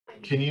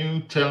Can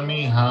you tell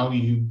me how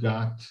you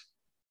got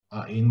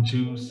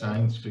into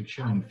science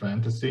fiction and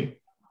fantasy?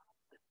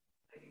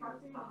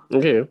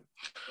 Okay.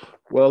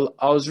 Well,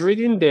 I was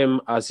reading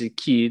them as a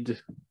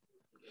kid.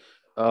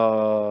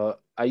 I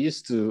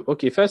used to,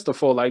 okay, first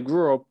of all, I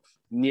grew up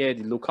near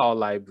the local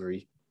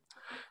library.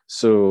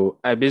 So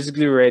I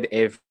basically read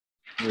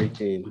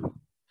everything.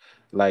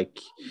 Like,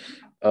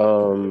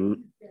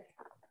 um,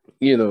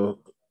 you know,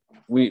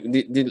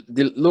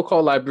 the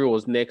local library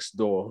was next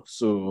door.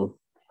 So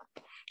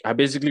I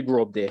basically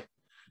grew up there.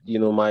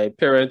 My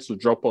parents would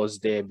drop us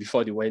there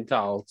before they went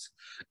out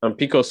and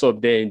pick us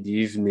up there in the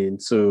evening.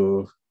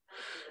 So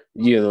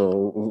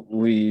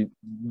we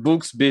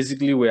books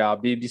basically were our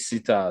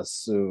babysitters.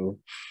 So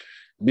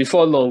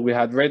before long, we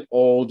had read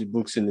all the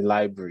books in the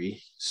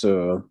library.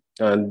 So,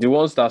 and the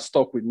ones that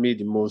stuck with me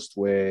the most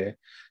were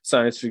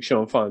science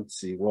fiction,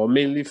 fantasy, well,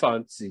 mainly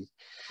fantasy,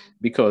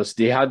 because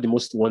they had the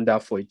most wonder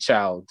for a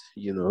child.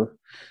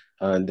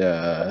 And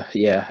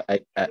yeah,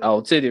 I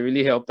would say they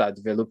really helped our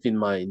developing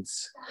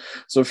minds.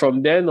 So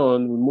from then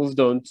on, we moved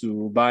on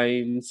to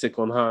buying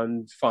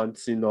secondhand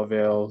fantasy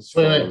novels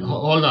Wait, from.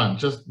 hold on.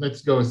 Just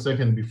let's go a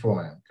second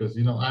beforehand, because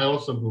I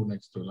also go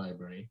next to a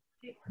library,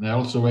 and I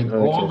also read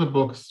all Okay. the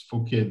books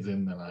for kids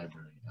in the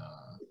library.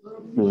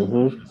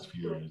 Mm-hmm. The first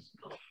few years,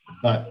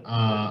 but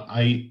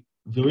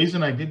the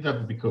reason I did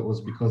that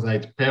because I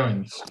had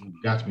parents who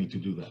got me to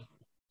do that.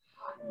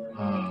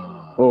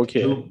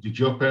 Okay. Did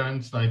your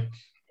parents like?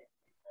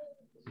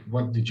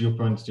 What did your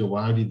parents do?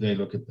 Why did they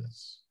look at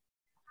this?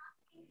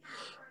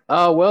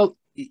 Well,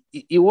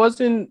 it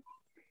wasn't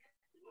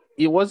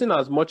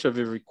as much of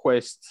a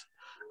request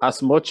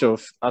as much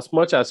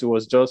as it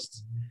was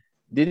just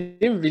they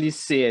didn't really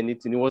say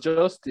anything. It was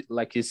just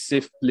like a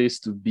safe place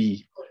to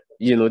be.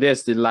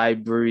 There's the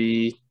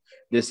library,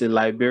 there's a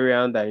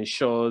librarian that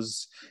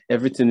ensures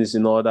everything is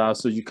in order.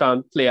 So you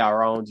can't play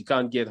around, you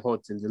can't get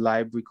hurt in the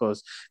library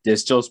because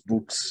there's just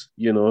books.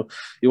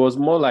 It was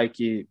more like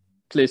a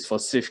place for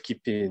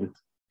safekeeping.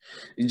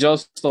 It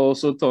just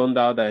also turned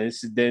out that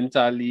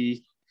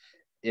incidentally,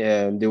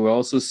 they were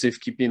also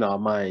safekeeping our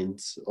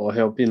minds or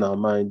helping our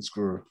minds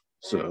grow.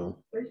 So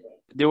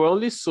there were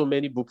only so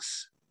many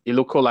books a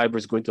local library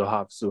is going to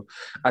have. So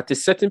at a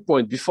certain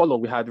point, before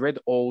long, we had read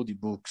all the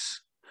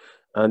books.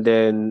 And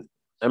then,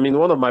 I mean,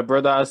 one of my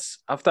brothers,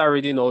 after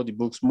reading all the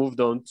books, moved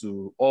on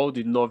to all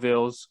the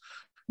novels,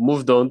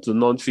 moved on to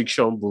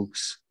non-fiction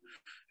books.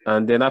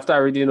 And then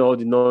after reading all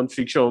the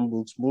non-fiction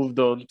books, moved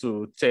on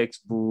to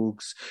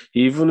textbooks.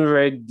 He even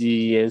read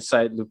the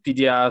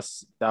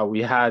encyclopedias that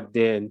we had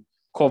then,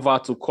 cover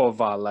to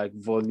cover, like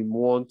volume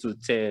 1 to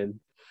 10.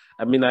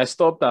 I mean, I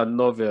stopped at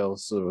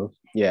novels, so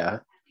yeah.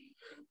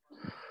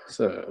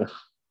 So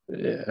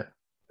yeah.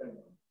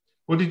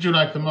 What did you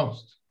like the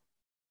most?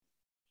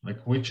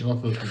 Like, which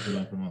authors did you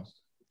like the most?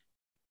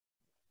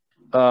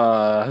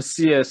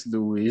 C.S.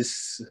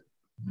 Lewis.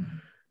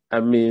 I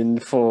mean,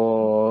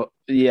 for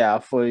a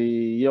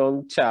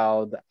young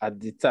child at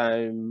the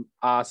time,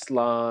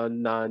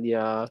 Aslan,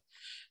 Narnia,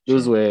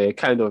 those were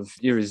kind of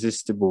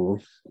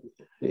irresistible.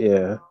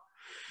 Yeah.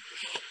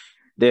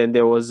 Then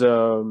there was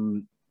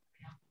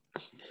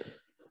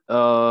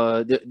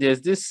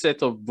there's this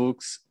set of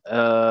books,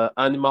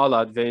 Animal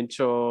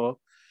Adventure,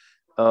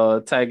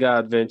 Tiger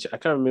Adventure. I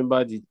can't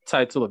remember the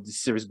title of the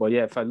series, but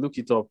yeah, if I look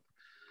it up,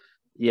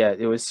 yeah,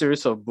 it was a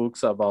series of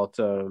books about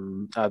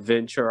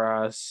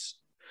adventurers.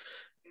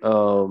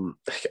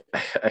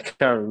 I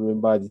can't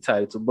remember the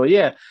title, but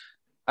yeah,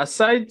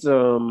 aside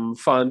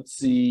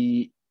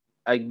fantasy,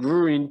 I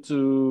grew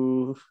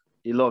into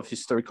a lot of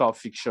historical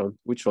fiction,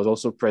 which was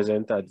also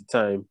present at the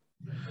time.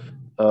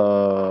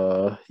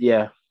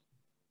 Yeah.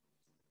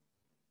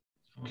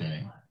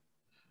 Okay.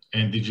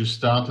 And did you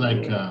start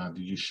like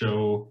did you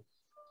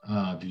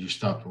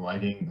start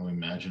writing or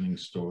imagining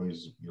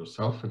stories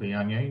yourself at a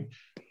young age?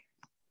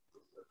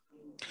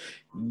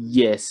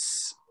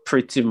 Yes,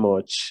 pretty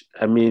much.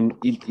 I mean,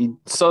 it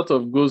sort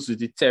of goes with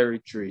the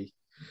territory.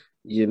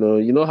 You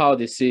know how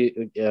they say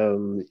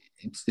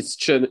it's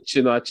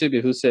Chinua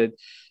Achebe who said,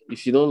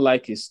 if you don't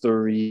like a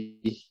story,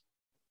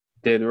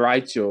 then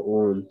write your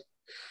own.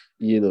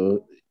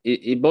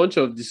 A bunch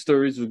of the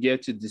stories will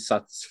get you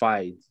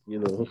dissatisfied.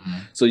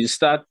 So you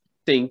start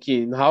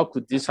thinking, how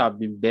could this have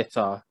been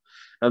better?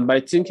 And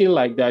by thinking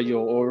like that,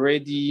 you're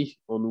already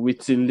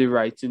unwittingly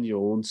writing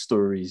your own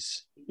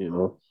stories,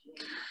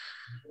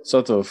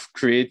 sort of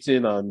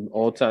creating an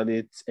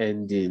alternate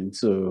ending.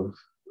 So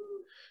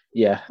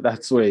yeah,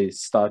 that's where it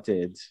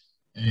started.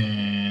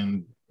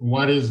 And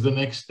what is the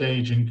next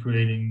stage in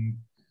creating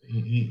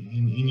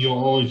in your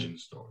origin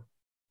story?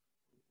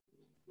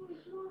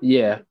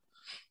 Yeah.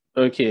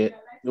 Okay.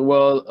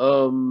 Well,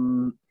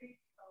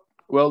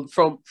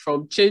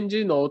 from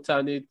changing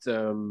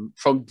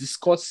from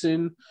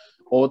discussing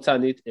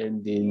alternate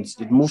endings,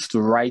 it moved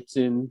to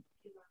writing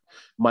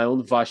my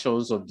own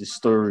versions of the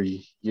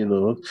story.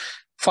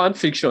 Fan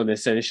fiction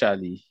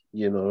essentially.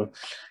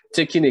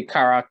 Taking a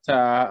character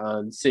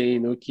and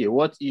saying, okay,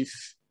 what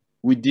if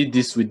we did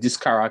this with this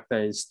character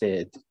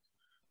instead?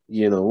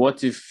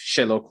 What if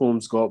Sherlock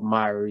Holmes got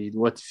married?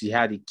 What if he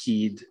had a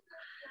kid?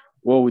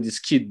 What would his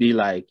kid be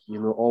like?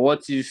 Or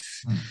what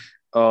if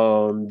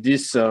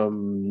this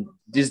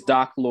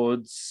Dark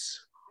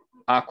Lord's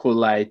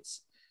acolyte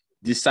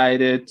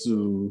decided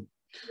to,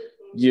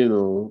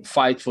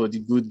 fight for the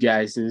good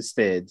guys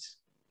instead?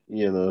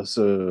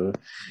 So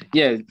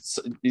yeah,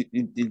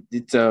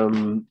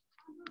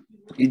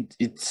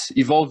 it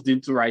evolved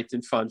into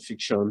writing fan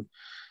fiction,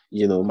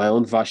 my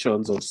own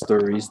versions of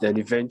stories, then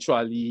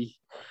eventually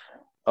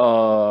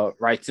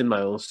writing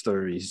my own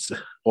stories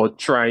or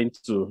trying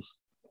to.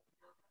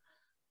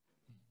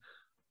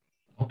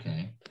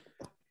 Okay.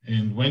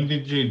 And when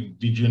did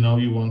you know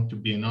you want to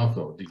be an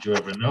author? Did you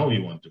ever know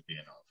you want to be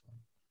an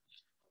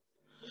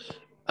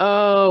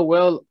author?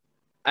 Well,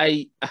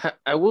 I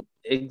wouldn't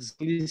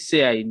exactly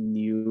say I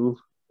knew.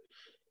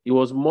 It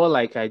was more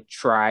like I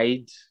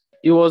tried.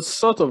 It was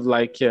sort of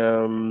like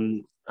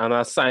an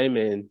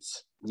assignment,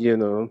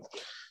 during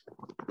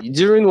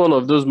one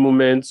of those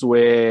moments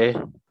where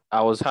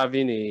I was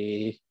having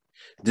a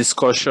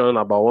discussion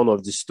about one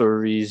of the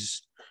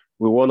stories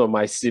with one of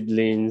my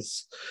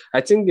siblings. I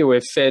think they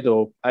were fed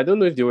up. I don't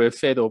know if they were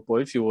fed up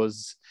or if it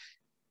was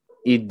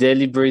a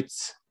deliberate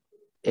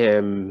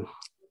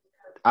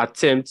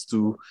attempt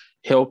to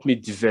help me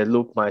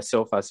develop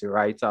myself as a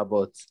writer.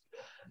 But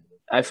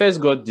I first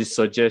got this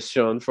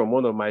suggestion from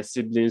one of my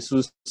siblings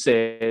who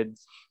said,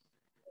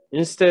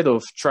 instead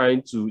of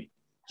trying to,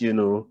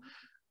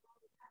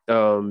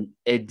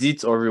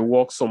 edit or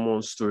rework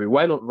someone's story,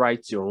 why not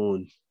write your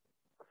own?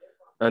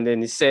 And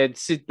then he said,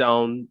 sit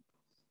down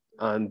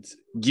and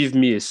give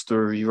me a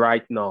story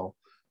right now.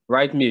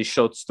 Write me a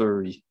short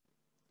story.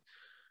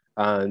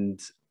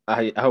 And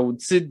I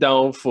would sit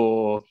down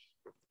for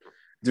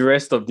the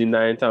rest of the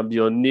night and be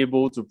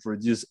unable to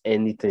produce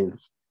anything.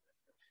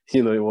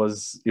 It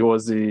was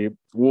a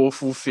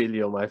woeful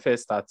failure, my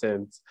first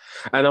attempt.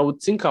 And I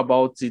would think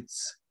about it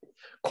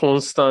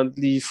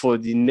constantly for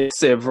the next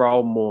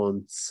several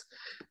months.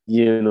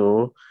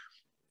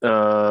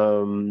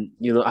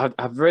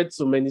 I've read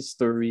so many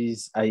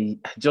stories. I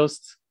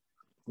just,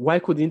 why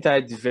couldn't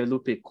I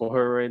develop a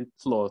coherent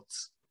plot?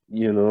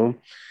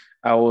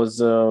 I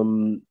was,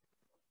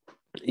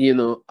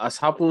 as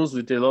happens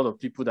with a lot of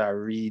people that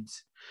read,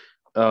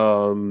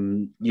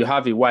 you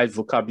have a wide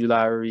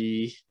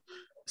vocabulary,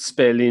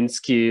 spelling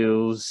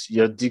skills,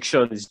 your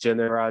diction is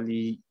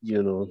generally,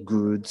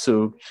 good.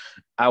 So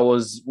I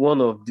was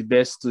one of the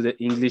best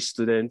English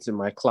students in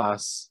my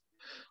class.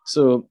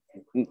 So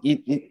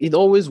it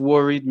always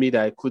worried me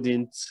that I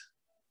couldn't,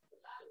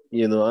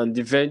 and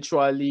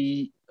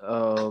eventually,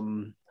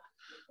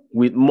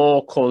 with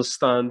more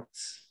constant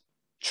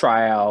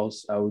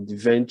trials, I would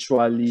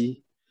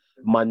eventually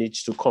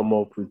manage to come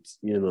up with,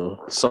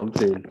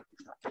 something.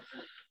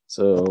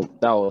 So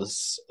that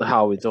was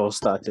how it all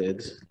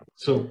started.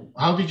 So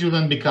how did you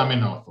then become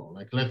an author?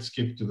 Like, let's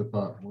skip to the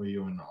part where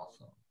you're an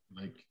author.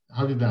 Like,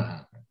 how did that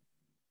happen?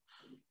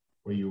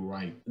 Where you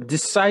write?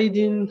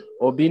 Deciding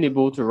or being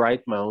able to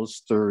write my own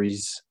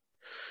stories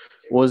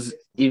was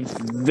a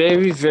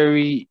very,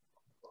 very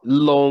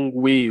long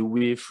way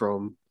away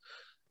from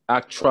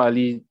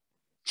actually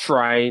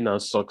trying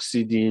and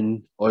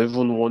succeeding or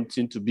even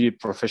wanting to be a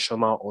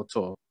professional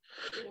author,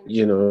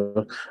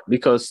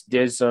 because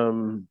there's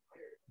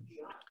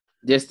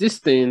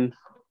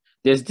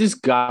this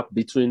gap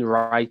between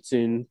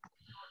writing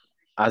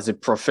as a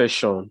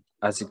profession,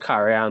 as a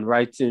career, and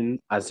writing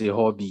as a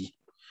hobby.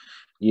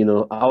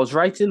 I was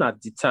writing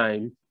at the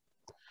time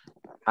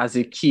as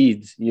a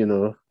kid,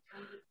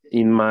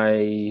 in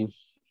my,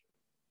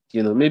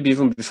 maybe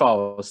even before I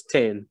was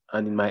 10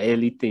 and in my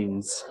early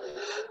teens.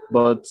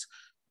 But,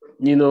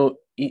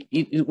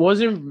 it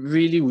wasn't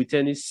really with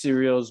any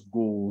serious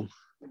goal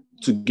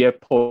to get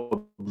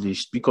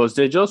published, because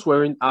there just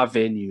weren't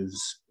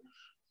avenues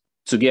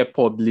to get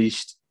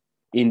published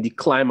in the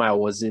climate I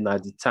was in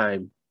at the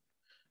time.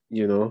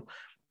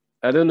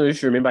 I don't know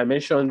if you remember, I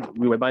mentioned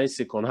we were buying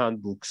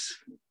secondhand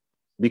books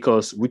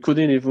because we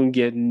couldn't even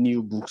get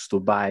new books to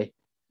buy,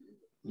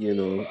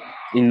 in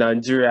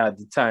Nigeria at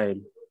the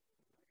time.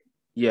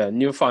 Yeah,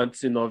 new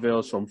fantasy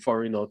novels from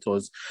foreign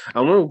authors.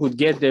 And when we could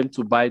get them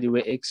to buy, they were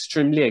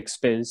extremely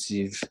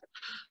expensive.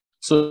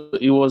 So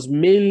it was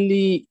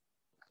mainly,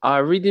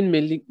 our reading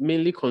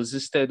mainly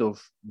consisted of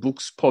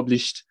books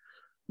published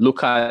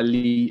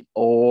locally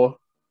or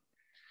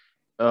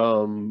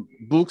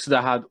books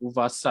that had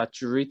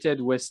oversaturated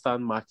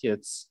Western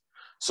markets,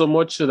 so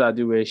much so that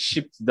they were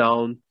shipped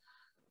down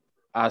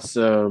as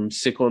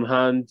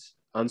secondhand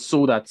and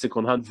sold at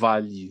secondhand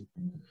value.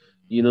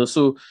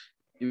 So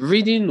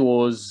reading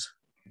was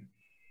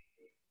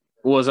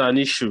an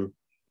issue,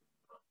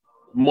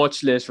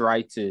 much less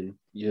writing.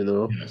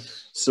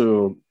 Yes.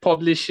 So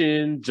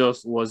publishing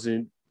just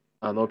wasn't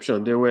an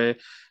option. There were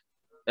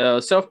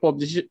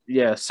self-publishing.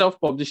 Yeah,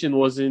 self-publishing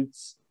wasn't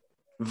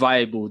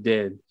viable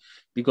then,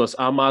 because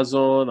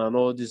Amazon and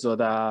all these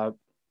other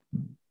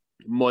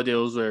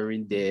models were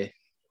in there.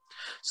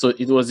 So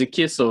it was a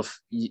case of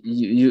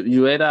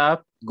you either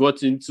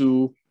got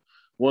into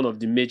one of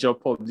the major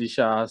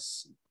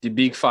publishers the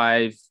big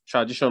five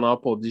traditional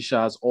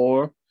publishers,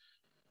 or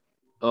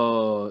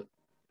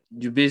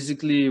you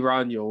basically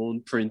ran your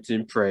own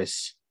printing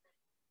press,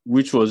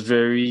 which was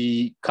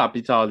very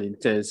capital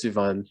intensive,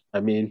 and I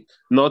mean,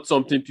 not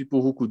something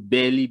people who could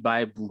barely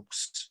buy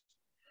books,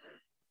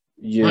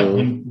 you Right. know,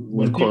 When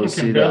would people can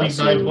consider. barely buy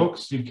So,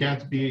 books, you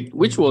can't be.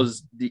 which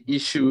was the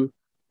issue.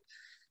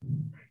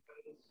 When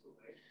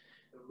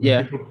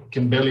Yeah, people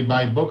can barely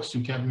buy books,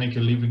 you can't make a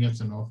living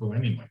as an author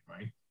anyway,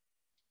 right?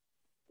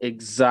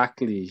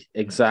 exactly.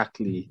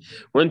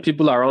 When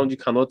people around you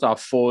cannot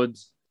afford,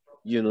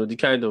 you know, the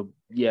kind of,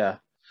 yeah.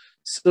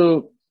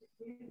 So,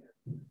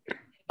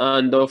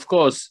 and of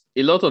course,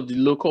 a lot of the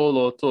local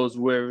authors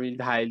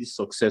weren't highly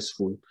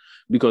successful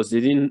because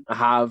they didn't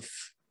have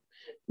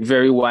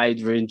very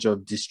wide range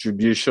of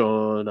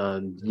distribution,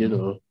 and you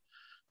know,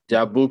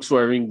 their books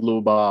weren't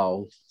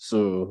global.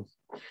 So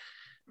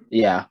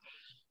yeah,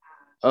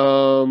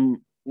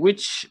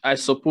 which I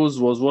suppose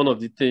was one of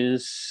the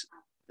things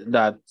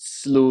that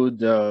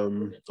slowed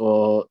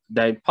or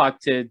that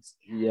impacted,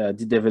 yeah,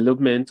 the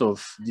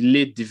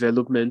late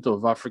development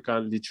of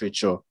African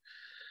literature.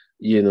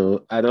 You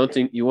know, I don't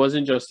think it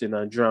wasn't just a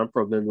Nigerian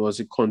problem, it was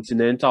a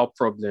continental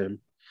problem,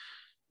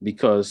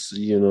 because,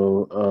 you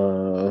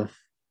know,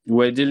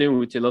 we're dealing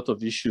with a lot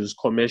of issues,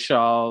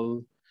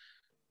 commercial,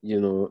 you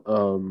know,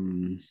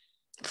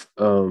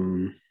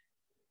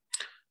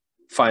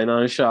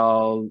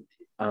 financial,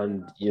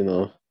 and, you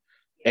know,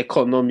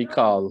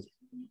 economical,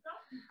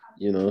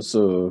 you know.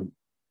 So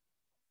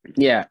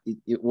yeah,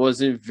 it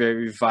wasn't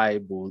very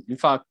viable. In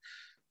fact,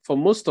 for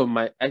most of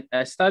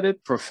I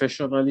started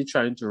professionally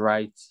trying to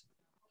write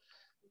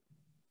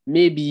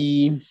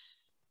maybe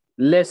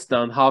less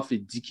than half a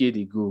decade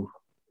ago.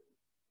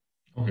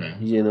 Okay.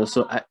 You know,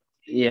 so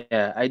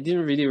I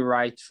didn't really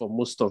write for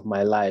most of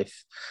my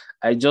life.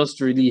 I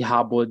just really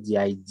harbored the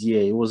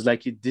idea. It was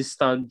like a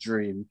distant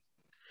dream.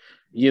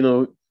 You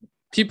know,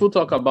 people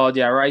talk about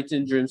their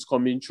writing dreams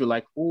coming true,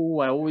 like, oh,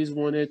 I always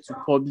wanted to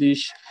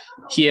publish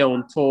here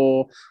on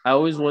tour. I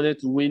always wanted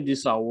to win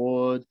this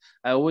award.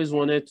 I always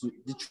wanted to.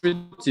 The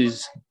truth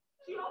is,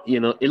 you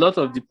know, a lot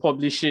of the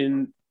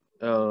publishing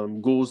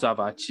goals I've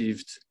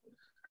achieved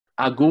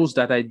are goals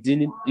that I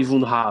didn't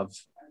even have.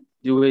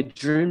 They were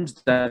dreams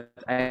that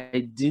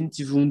I didn't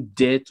even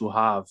dare to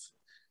have.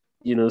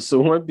 You know, so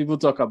when people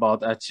talk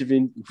about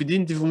achieving, we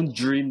didn't even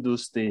dream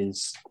those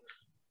things.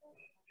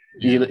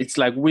 Yeah. You know, it's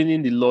like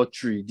winning the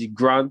lottery, the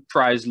grand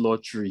prize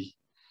lottery,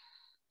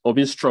 or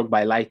being struck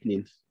by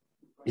lightning.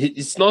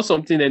 It's not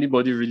something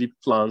anybody really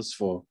plans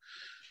for,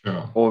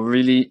 Sure. or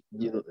really,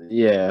 you know,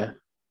 yeah.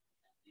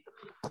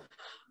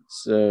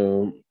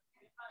 So,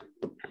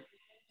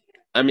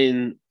 I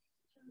mean,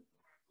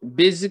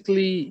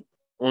 basically,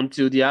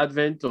 until the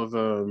advent of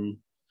the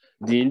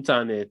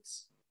internet,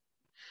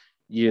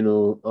 you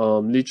know,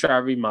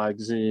 literary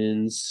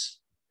magazines.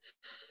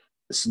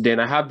 So then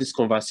I have this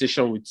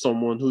conversation with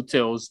someone who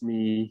tells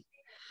me,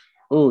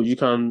 "Oh, you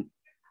can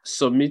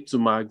submit to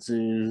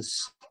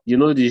magazines." You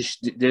know, there's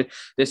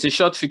a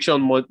short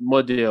fiction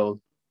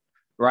model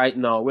right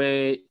now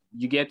where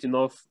you get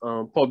enough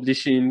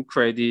publishing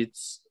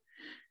credits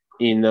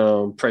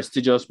in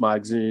prestigious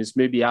magazines,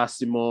 maybe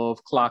Asimov,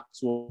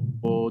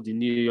 Clarkesworld, the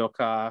New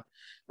Yorker,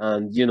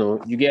 and you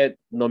know, you get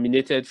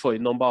nominated for a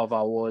number of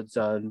awards,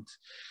 and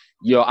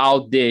you're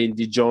out there in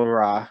the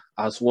genre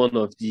as one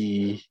of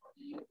the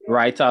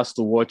writers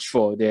to watch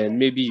for. Then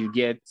maybe you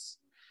get,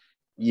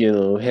 you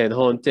know,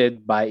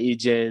 headhunted by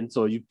agents,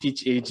 or you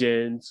pitch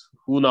agents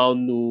who now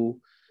know,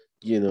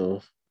 you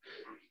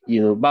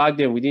know, back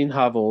then we didn't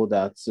have all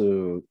that.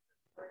 So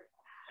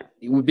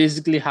we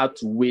basically had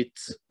to wait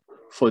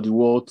for the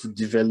world to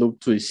develop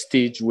to a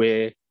stage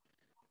where,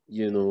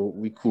 you know,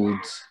 we could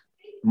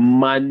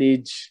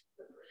manage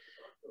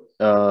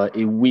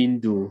a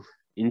window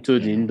into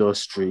the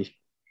industry.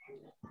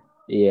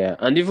 Yeah.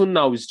 And even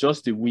now, it's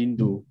just a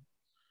window.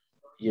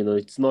 You know,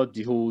 it's not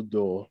the whole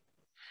door.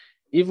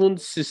 Even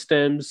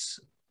systems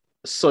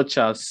such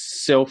as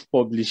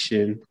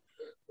self-publishing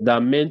that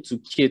are meant to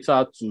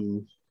cater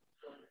to,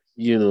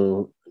 you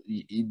know,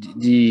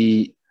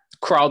 the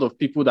crowd of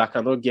people that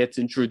cannot get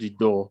in through the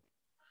door,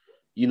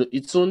 you know,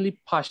 it's only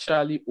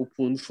partially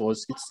open for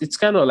us. It's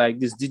kind of like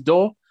this. The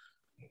door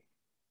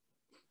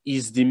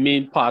is the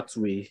main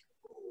pathway,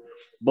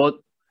 but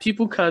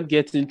people can't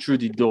get in through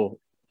the door.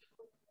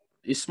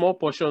 A small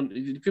portion,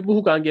 the people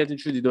who can't get in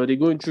through the door, they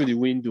go in through the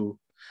window.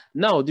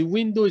 Now the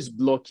window is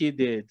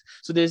blockaded.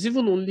 So there's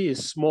even only a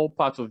small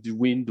part of the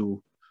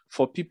window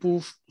for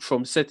people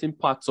from certain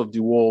parts of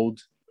the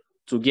world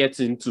to get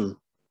into.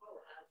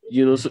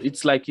 You know, so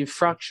it's like a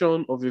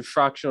fraction of a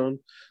fraction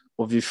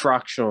of a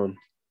fraction.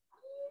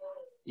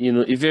 You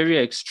know, a very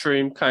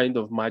extreme kind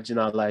of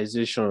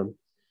marginalization.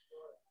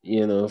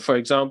 You know, for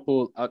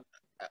example,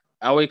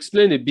 I will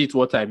explain a bit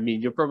what I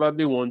mean. You're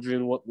probably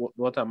wondering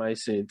what am I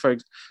saying?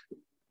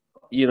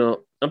 You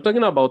know, I'm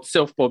talking about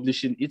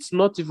self-publishing. It's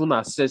not even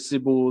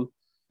accessible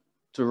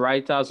to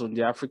writers on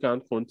the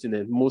African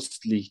continent,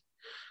 mostly.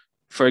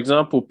 For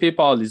example,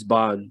 PayPal is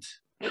banned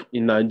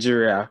in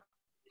Nigeria.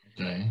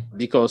 Okay.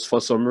 because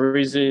for some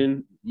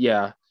reason,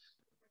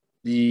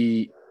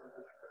 the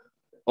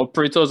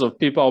operators of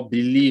PayPal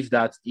believe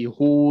that a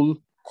whole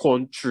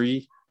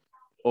country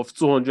of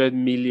 200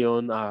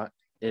 million are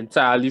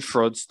entirely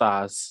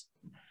fraudsters.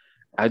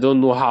 I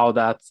don't know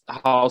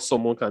how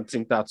someone can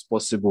think that's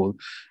possible.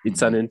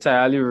 It's an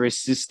entirely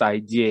racist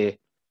idea,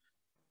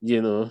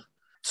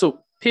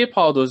 So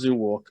PayPal doesn't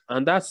work,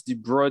 and that's the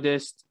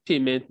broadest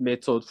payment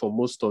method for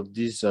most of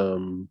these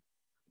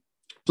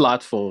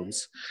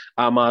platforms.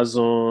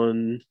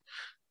 Amazon,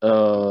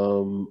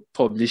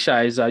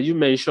 Publishizer, you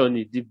mentioned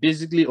it. They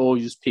basically all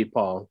use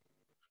PayPal.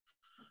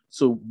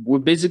 So we're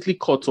basically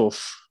cut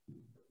off.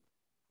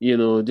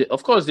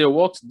 Of course,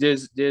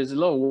 there's a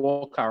lot of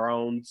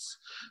workarounds,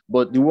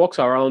 but the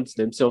workarounds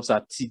themselves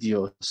are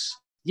tedious.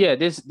 Yeah,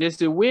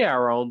 there's a way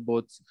around,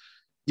 but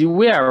the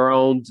way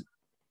around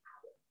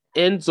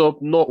ends up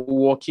not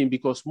working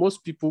because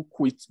most people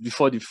quit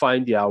before they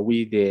find their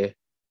way there.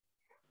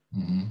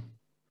 Mm-hmm.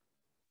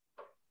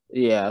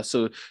 Yeah,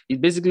 so it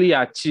basically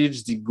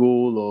achieves the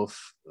goal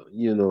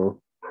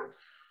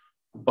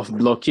of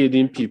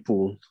blockading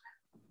people.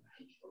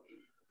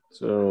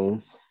 So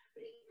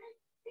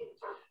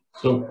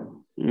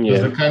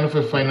there's a kind of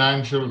a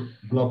financial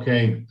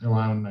blockade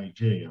around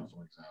Nigeria,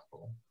 for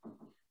example,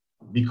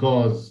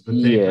 because the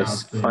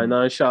yes, thing,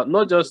 financial,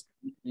 not just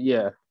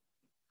yes.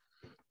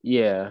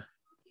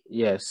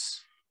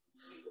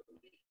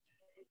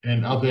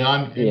 And are there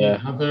any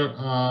other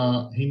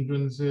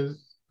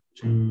hindrances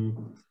to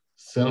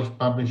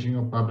self-publishing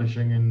or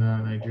publishing in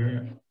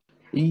Nigeria?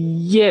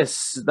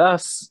 Yes,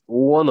 that's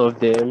one of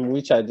them,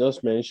 which I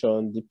just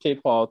mentioned, the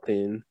PayPal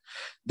thing.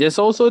 There's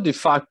also the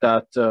fact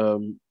that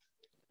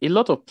a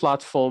lot of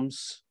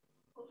platforms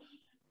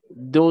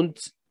don't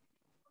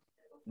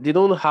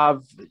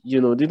have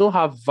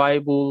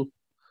viable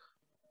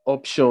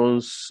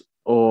options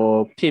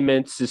or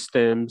payment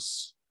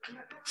systems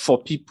for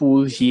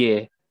people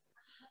here.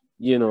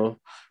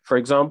 For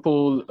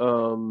example,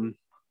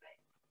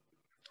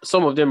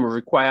 some of them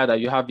require that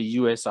you have a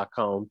US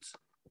account.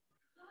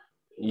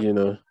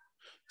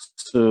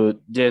 So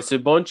there's a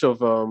bunch of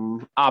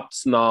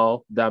apps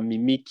now that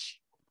mimic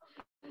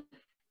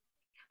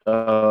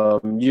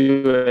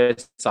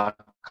US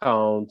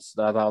accounts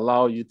that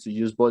allow you to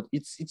use, but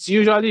it's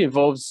usually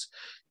involves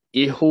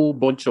a whole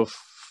bunch of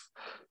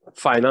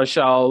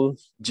financial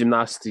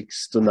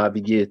gymnastics to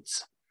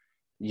navigate,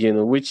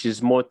 which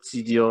is more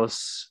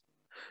tedious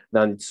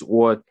than it's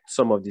worth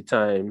some of the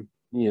time,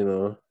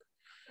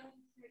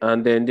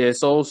 And then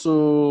there's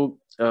also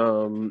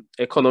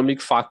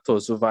economic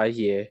factors over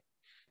here,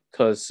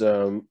 because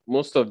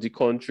most of the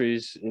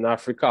countries in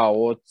Africa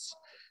are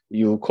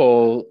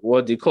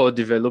what they call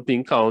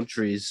developing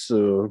countries.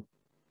 So,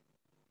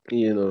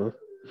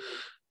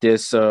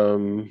 there's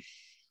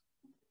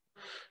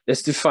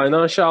the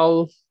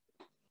financial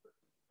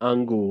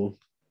angle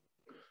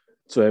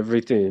to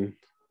everything,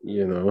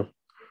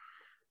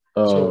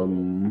 So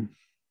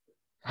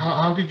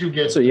how did you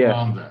get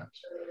around that?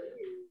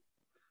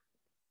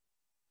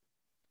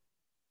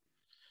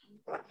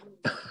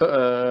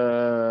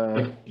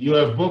 Like you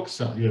have books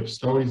out, you have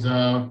stories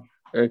out,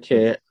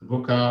 okay,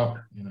 book out,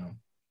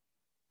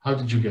 How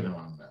did you get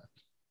around that?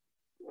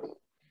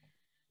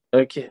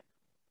 Okay,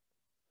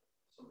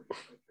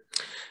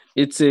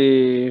 it's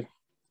a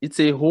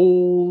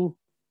whole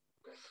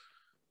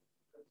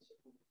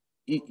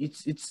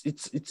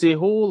it's a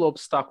whole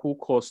obstacle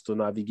course to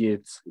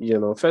navigate.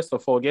 First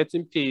of all,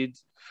 getting paid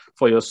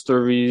for your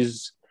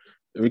stories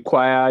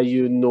require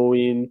you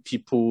knowing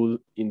people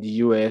in the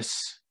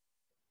US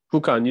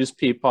who can use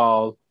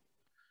PayPal.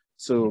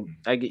 So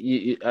I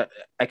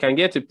can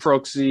get a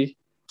proxy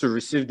to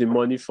receive the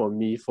money from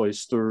me for a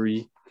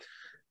story,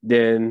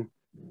 then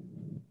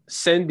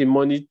send the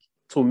money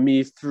to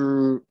me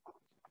through,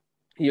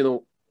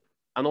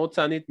 an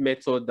alternate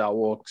method that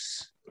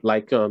works,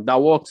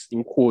 that works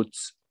in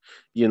quotes.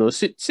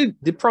 See,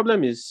 the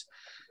problem is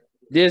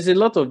there's a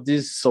lot of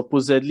these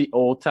supposedly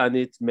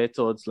alternate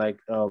methods like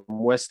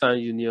Western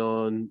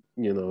Union,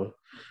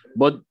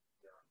 but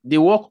they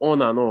work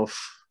on and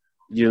off,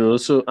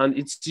 so, and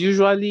it's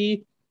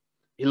usually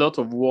a lot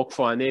of work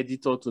for an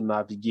editor to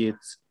navigate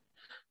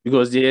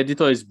because the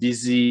editor is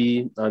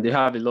busy and they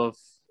have a lot of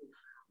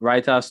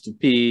writers to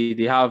pay,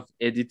 they have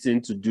editing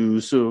to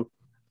do. So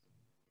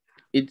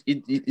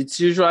it's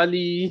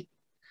usually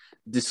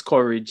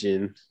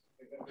discouraging.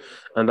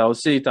 And I would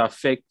say it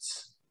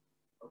affects,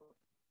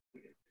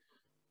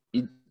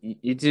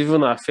 it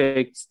even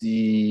affects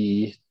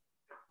the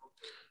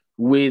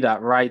way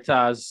that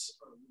writers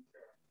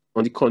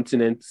on the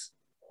continent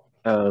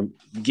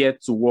get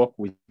to work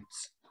with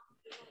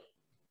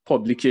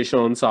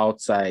publications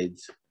outside,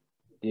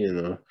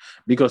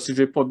 because if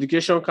a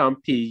publication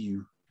can't pay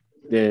you,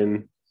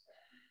 then,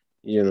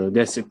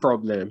 there's a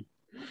problem.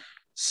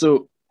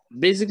 So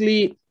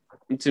basically,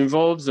 it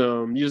involves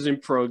using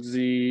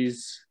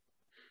proxies,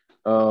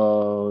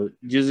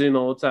 using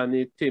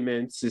alternate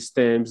payment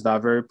systems that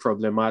are very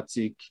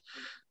problematic.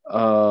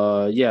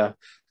 For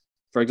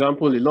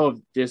example,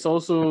 there's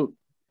also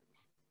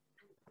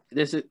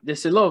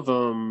there's a lot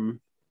of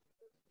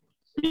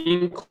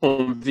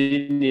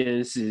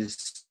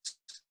inconveniences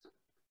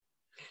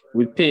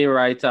with paying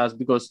writers,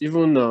 because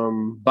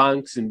even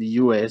banks in the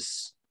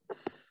US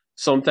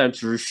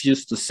sometimes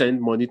refuse to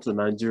send money to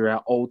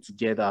Nigeria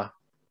altogether.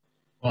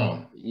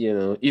 Wow.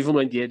 Even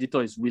when the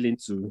editor is willing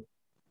to.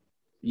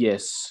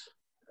 Yes.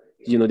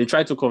 They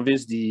try to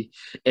convince the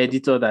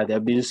editor that they're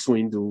being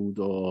swindled,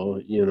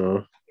 or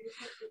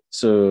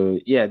So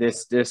yeah,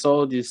 there's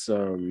all these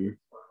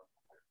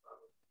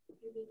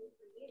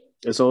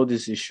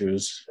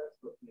issues.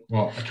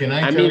 Well, can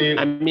I tell you?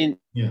 I mean,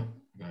 yeah.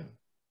 Go ahead.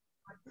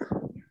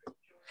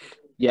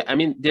 Yeah, I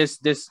mean, there's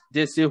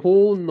a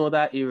whole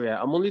nother area.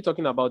 I'm only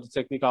talking about the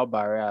technical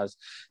barriers.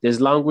 There's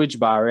language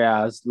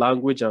barriers,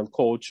 language and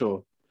culture.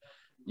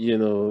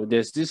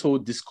 There's this whole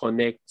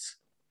disconnect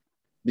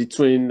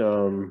between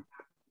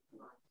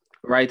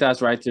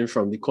writers writing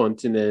from the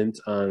continent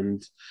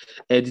and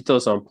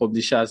editors and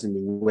publishers in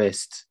the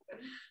West.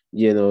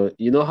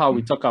 How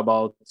we talk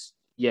about,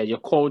 your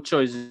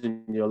culture is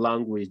in your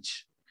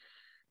language.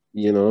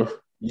 Your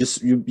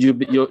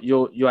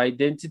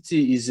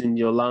identity is in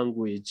your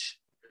language.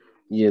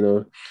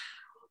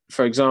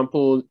 For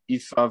example,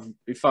 if I've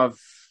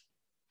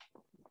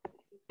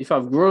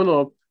grown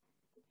up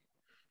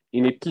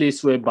in a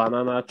place where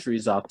banana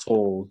trees are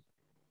tall,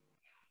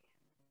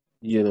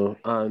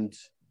 and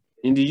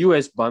in the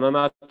US,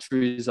 banana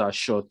trees are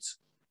short.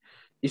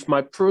 If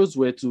my prose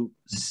were to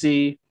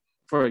say,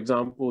 for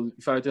example,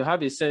 if I were to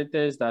have a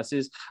sentence that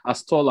says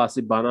as tall as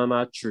a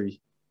banana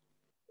tree,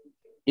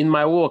 in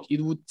my work,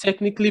 it would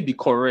technically be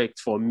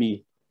correct for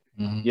me.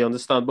 Mm-hmm. You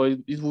understand? But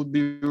it would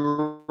be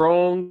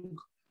wrong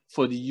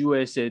for the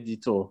US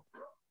editor.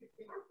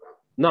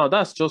 Now,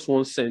 that's just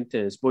one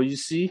sentence. But you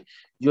see,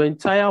 your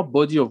entire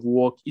body of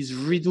work is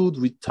riddled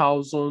with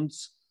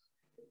thousands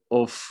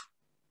of,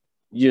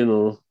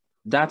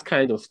 that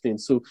kind of thing.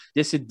 So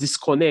there's a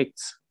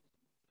disconnect.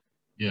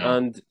 Yeah.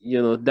 And,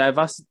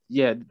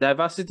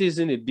 diversity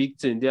isn't a big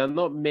thing. There are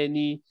not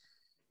many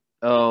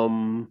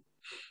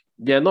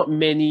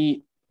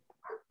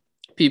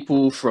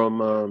people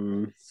from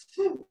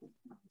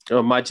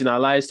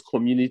marginalized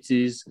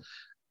communities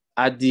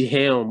at the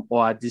helm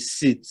or at the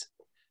seat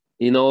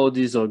in all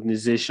these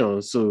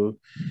organizations. So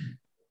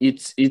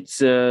it's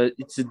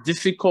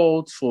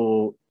difficult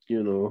for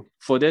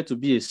for there to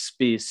be a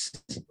space,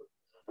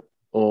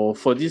 or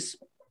for this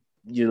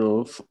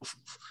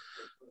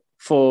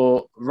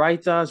for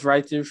writers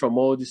writing from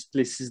all these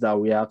places that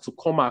we are to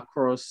come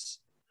across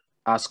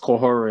as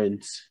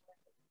coherent.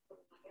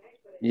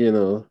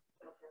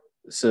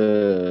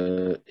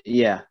 So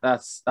yeah,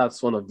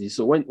 that's one of these.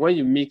 So when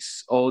you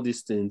mix all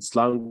these things,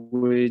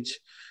 language,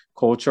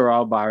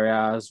 cultural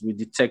barriers with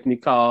the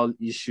technical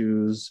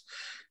issues,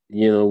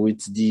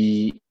 with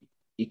the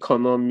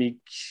economic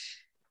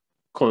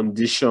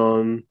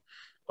condition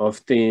of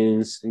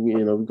things,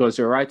 because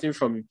you're writing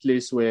from a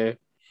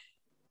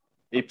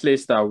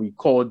place that we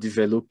call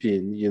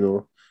developing,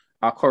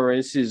 our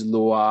currency is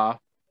lower,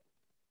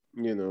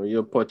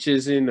 you're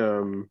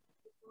purchasing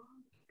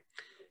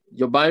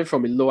you're buying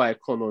from a lower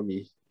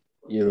economy,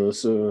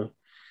 so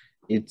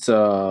it's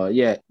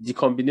the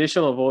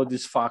combination of all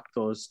these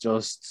factors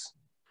just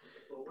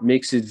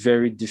makes it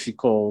very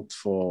difficult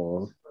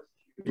for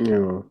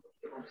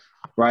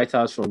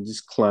writers from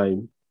this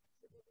climb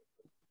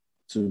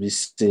to be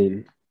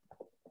seen.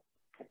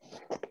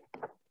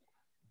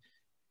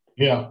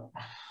 Yeah.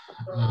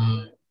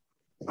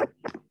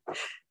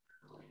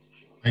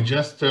 I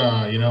just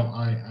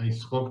I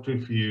spoke to a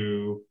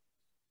few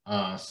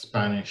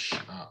Spanish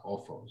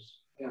authors,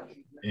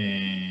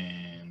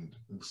 and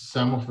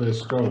some of their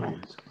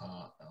stories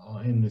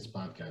in this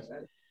podcast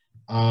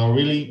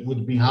really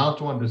would be hard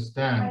to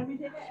understand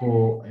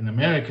for an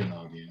American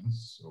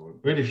audience or a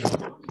British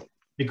audience,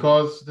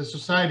 because the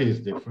society is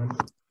different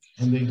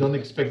and they don't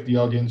expect the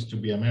audience to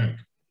be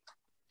American.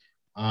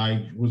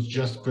 I was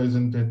just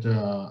present at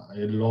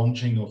a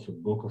launching of a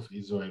book of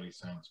Israeli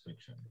science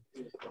fiction,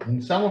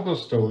 and some of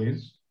those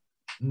stories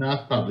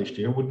not published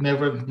here would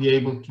never be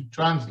able to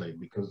translate,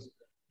 because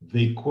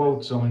they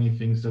quote so many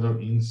things that are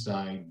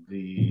inside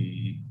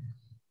the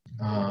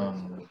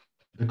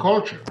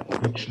culture,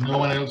 which no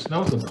one else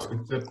knows about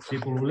except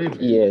people who live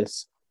here.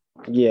 Yes.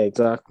 Yeah,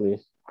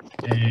 exactly.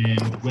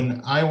 And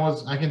when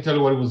I can tell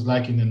you what it was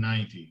like in the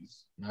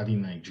 90s, not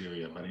in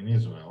Nigeria, but in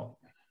Israel,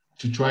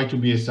 to try to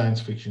be a science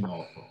fiction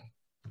author.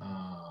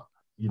 I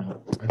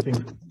think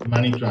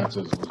money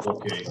transfers was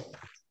okay,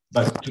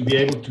 but to be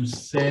able to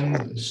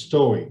send a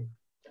story,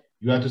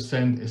 you had to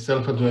send a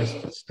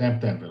self-addressed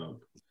stamped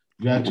envelope.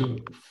 You had to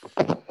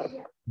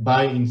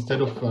buy,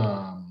 instead of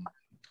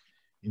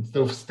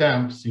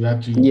stamps, you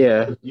had to,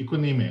 you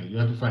couldn't email. You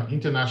had to find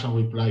international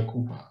reply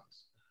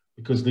coupons,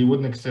 because they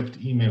wouldn't accept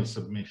email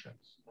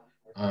submissions,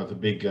 the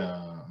big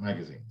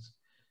magazines,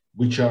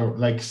 which are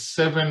like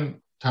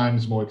 7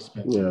 times more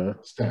expensive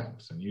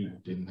stamps, and you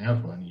didn't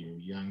have money. You were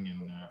young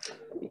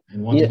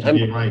and wanted to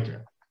be a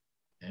writer,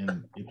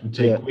 and it would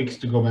take weeks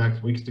to go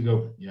back, weeks to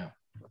go. Yeah.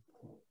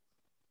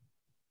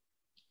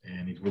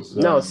 and it was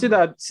No, see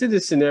the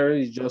scenario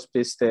you just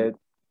pasted.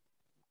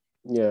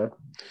 Yeah.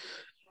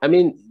 I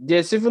mean,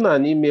 there's even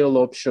an email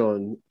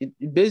option.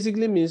 It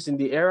basically means in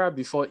the era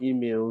before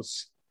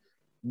emails,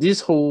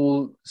 this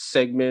whole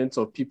segment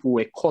of people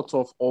were cut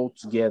off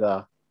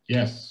altogether.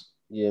 Yes.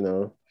 You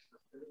know.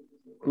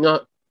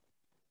 Now,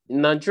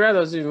 Nigeria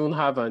doesn't even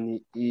have an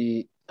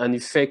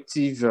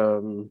effective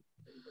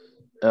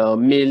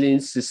mailing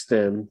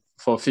system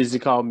for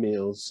physical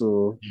mail.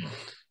 So,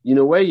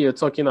 where you're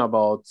talking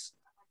about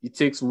it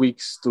takes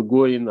weeks to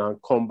go in and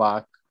come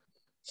back,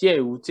 here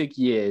it will take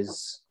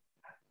years.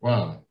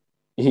 Wow.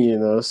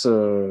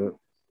 So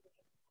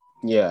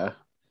yeah.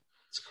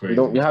 It's crazy.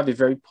 We have a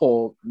very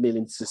poor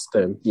mailing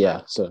system.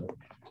 Yeah. So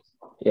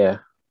yeah.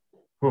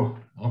 Oh,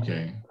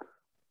 okay.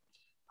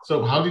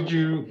 So how did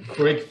you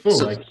break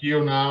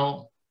through?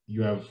 Now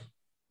you have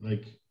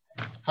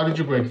how did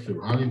you break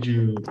through? How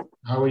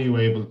were you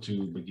able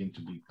to begin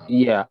to be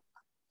published? Yeah.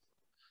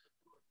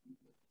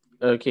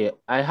 Okay.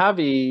 I have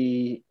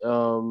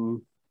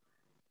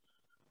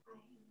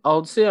I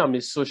would say I'm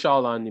a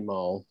social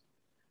animal.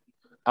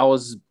 I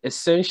was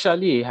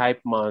essentially a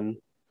hype man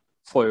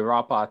for a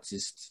rap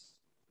artist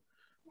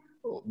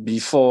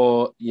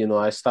before,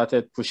 I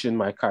started pushing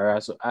my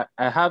career. So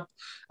I've had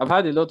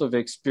a lot of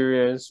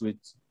experience with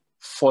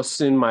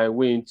forcing my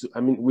way into,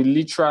 we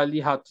literally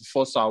had to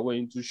force our way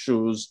into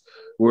shows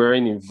we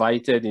weren't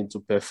invited in to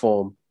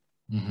perform.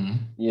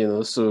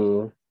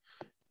 So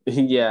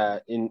yeah,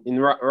 in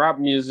rap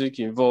music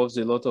involves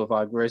a lot of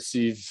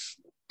aggressive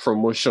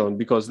promotion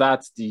because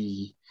that's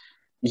the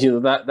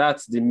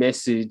that's the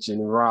message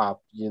in rap.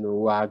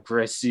 We're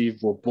aggressive,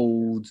 we're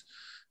bold,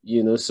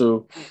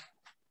 so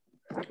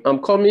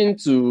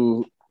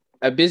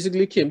I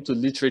basically came to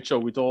literature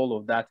with all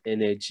of that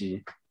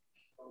energy,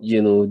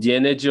 the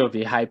energy of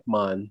a hype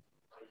man.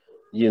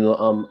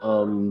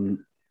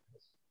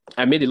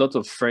 I made a lot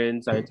of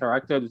friends. I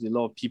interacted with a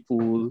lot of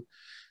people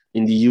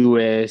in the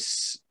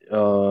US,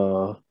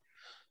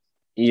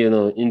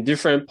 in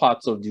different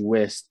parts of the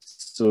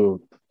West.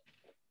 So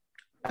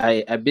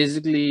I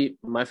basically,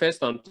 my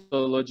first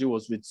anthology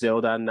was with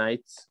Zelda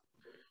Knight,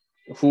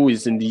 who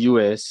is in the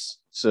US.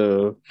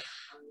 So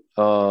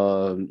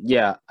I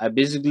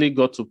basically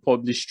got to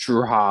publish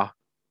through her.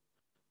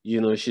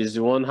 She's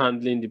the one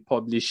handling the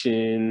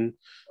publishing.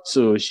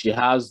 So she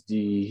has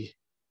the,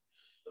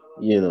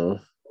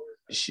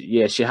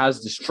 she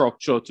has the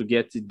structure to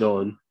get it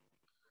done.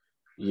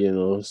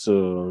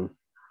 So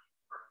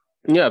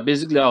yeah,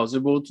 basically I was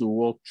able to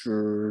walk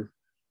through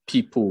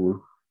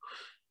people,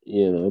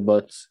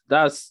 but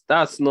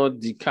that's not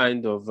the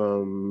kind of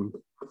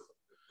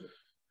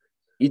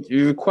it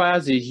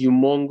requires a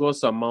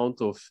humongous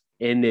amount of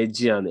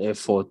energy and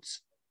effort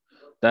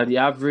that the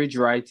average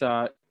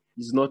writer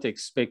is not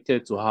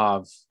expected to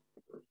have,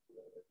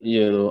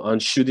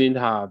 and shouldn't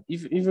have.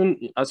 Even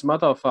as a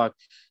matter of fact,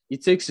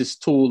 it takes its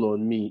toll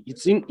on me.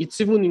 It's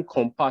even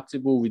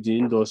incompatible with the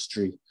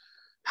industry,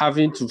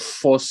 having to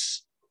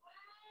force,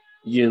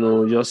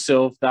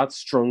 yourself that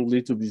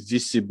strongly to be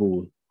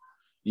visible.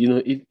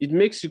 It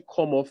makes you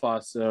come off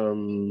as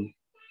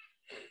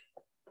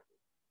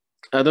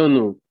I don't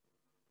know.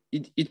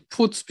 It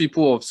puts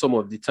people off some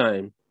of the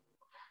time.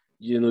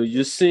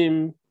 You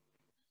seem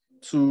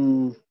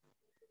too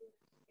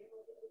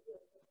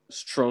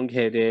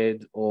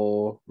strong-headed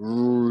or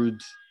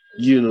rude,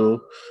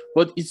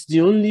 but it's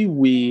the only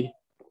way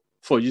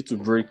for you to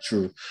break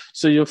through.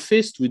 So you're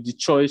faced with the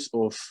choice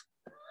of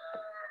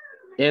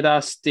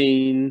either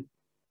staying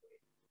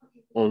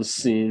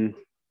unseen,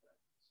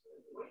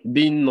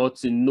 being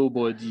nothing,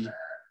 nobody,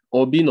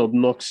 or being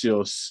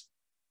obnoxious.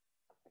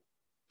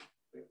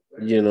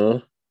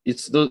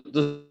 It's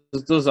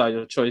those are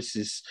your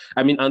choices.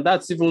 And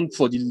that's even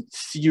for the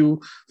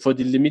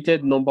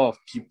limited number of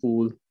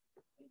people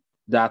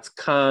that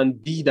can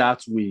be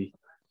that way,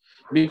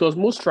 because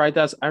most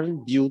writers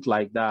aren't built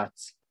like that.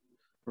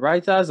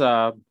 Writers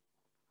are,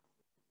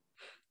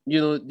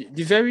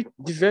 the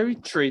very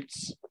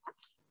traits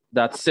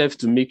that serve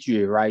to make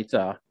you a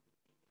writer,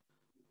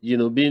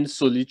 being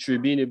solitary,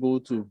 being able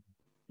to,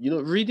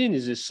 reading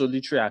is a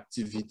solitary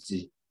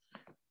activity.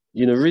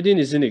 Reading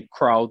isn't a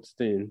crowd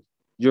thing.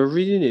 You're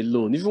reading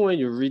alone. Even when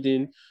you're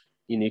reading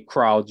in a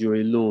crowd, you're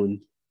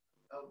alone.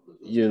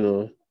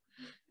 You're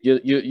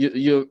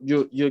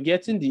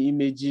getting the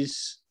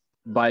images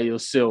by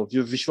yourself.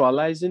 You're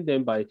visualizing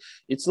them by.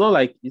 It's not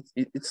like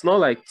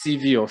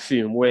TV or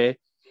film where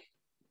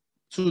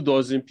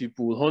 24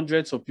 people,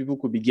 hundreds of people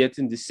could be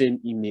getting the same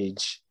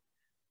image.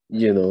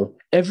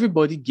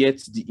 Everybody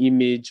gets the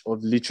image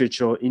of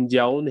literature in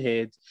their own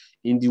head,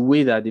 in the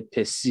way that they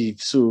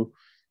perceive. So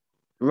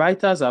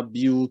writers are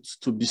built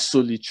to be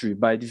solitary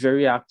by the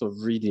very act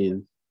of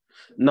reading.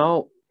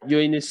 Now,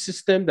 you're in a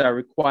system that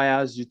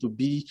requires you to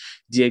be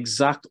the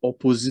exact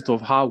opposite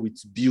of how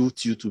it's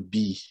built you to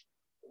be.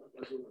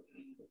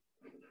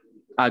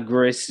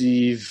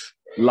 Aggressive,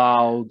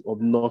 loud,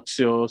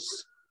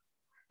 obnoxious,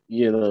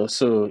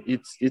 so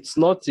it's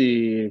not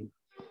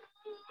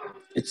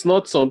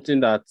something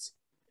that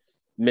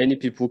many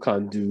people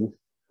can do.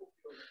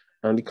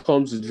 and it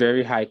comes with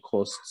very high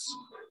costs,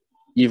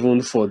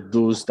 even for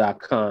those that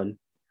can,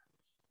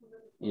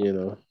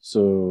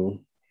 so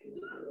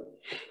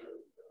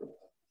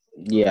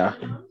yeah.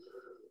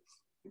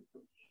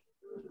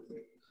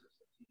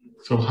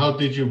 So how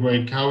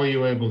were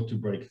you able to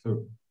break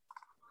through?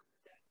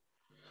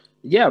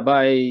 Yeah,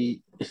 by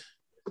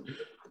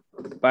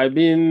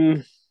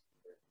being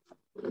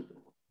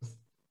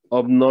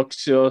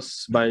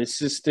obnoxious, by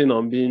insisting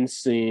on being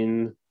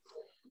seen,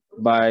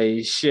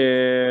 by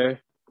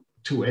share.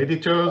 To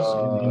editors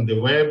in the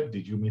web,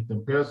 did you meet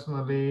them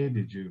personally?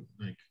 Did you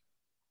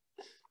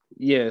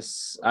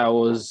Yes, I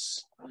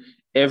was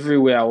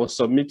everywhere. I was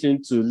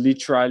submitting to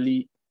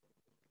literally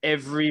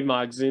every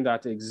magazine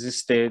that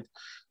existed.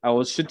 I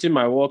was shooting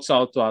my works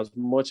out to as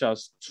much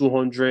as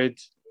 200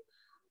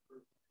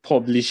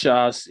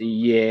 publishers a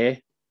year.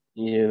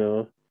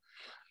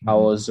 I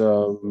was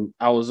on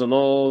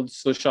all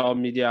social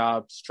media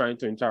apps, trying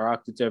to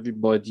interact with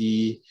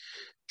everybody,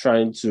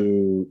 trying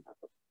to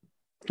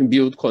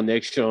build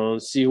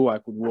connections, see who I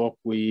could work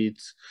with,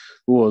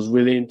 who was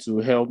willing to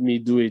help me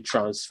do a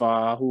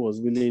transfer, who was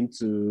willing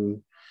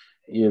to,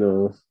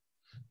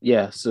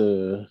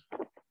 so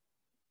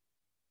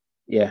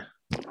yeah,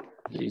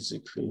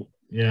 basically.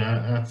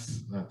 Yeah,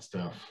 that's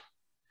tough.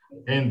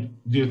 And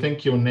do you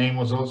think your name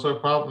was also a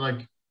problem?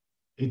 Like,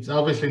 it's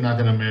obviously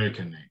not an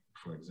American name,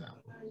 for example.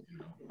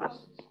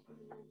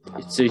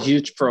 It's a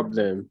huge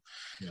problem.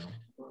 Yeah.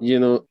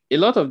 A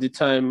lot of the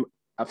time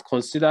I've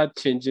considered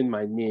changing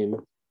my name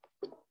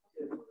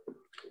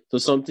to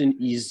something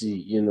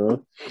easy,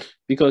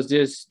 because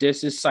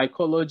there's a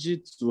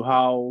psychology to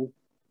how,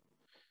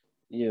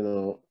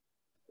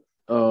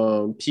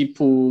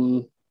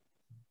 people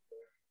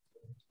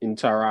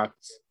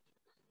interact.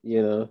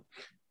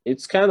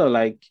 It's kind of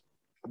like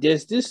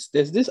there's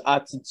this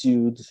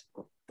attitude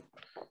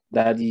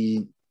that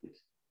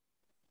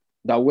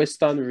that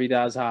Western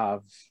readers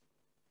have,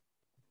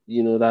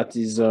 that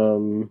is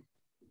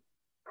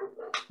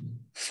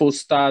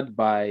fostered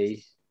by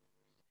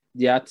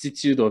the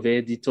attitude of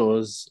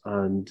editors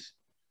and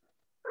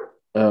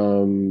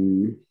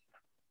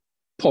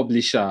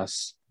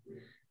publishers.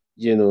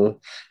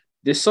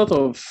 They sort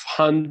of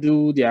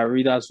handle their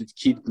readers with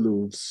kid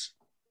gloves.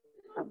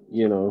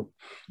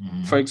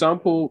 For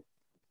example,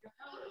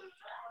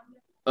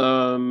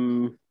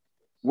 when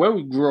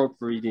we grew up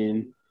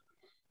reading,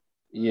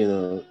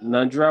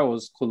 Nigeria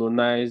was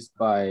colonized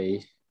by,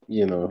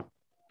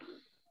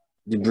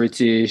 the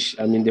British.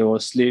 I mean, there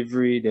was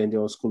slavery, then there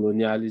was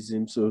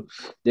colonialism. So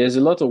there's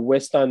a lot of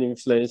Western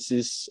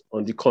influences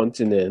on the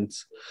continent.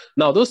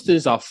 Now, those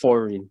things are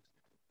foreign.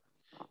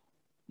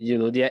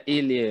 They are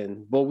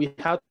alien, but we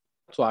had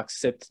to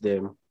accept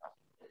them.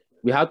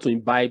 We had to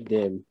imbibe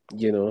them,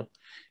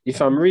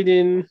 If I'm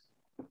reading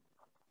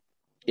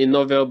a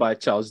novel by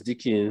Charles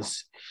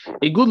Dickens,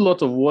 a good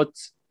lot of what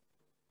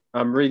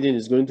I'm reading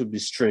is going to be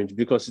strange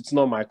because it's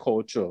not my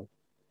culture.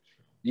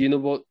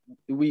 But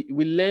we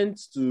learned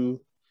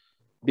to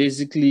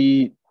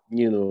basically,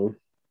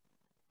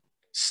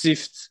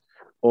 sift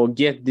or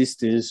get these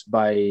things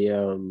by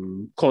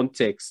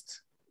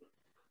context.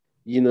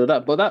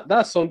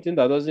 That's something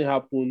that doesn't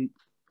happen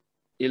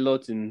a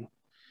lot in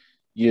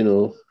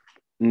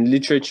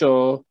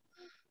literature,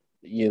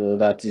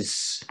 that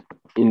is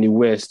in the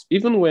West.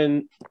 Even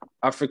when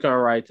African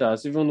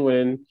writers, even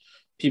when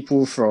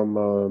people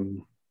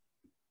from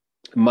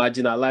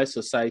marginalized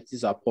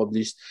societies are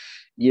published,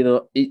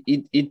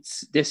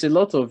 there's a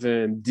lot of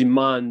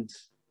demand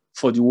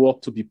for the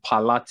work to be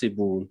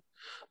palatable.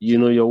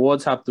 Your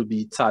words have to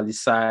be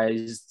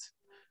italicized,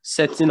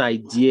 certain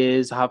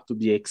ideas have to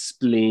be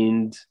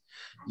explained,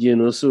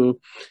 so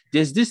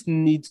there's this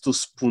need to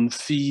spoon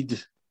feed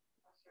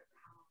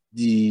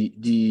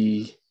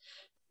the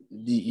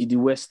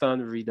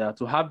Western reader,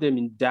 to have them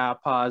in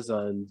diapers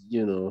and,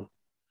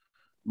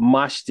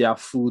 mash their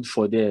food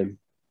for them,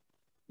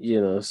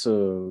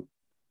 so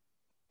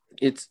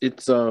it's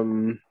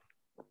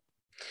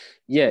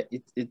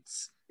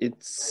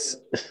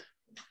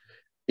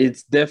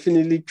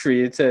definitely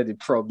created a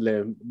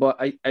problem. But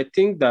I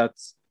think that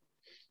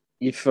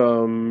if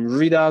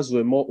readers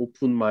were more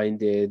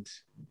open-minded,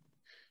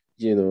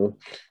 you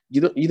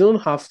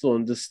don't have to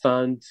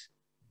understand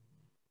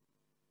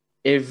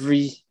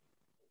every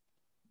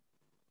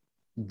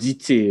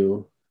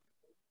detail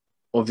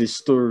of a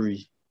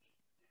story,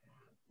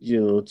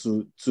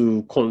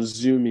 to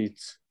consume it.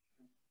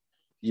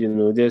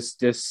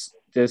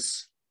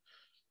 There's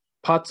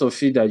parts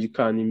of it that you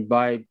can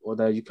imbibe or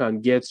that you can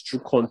get through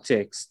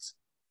context.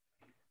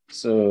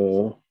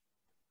 So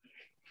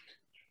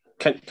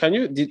can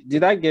you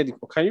did I get it?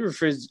 Can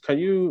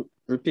you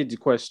repeat the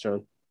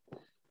question?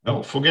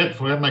 No, forget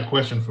my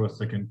question for a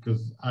second,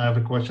 because I have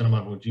a question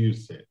about what you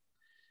said.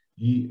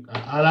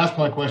 I'll ask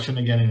my question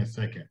again in a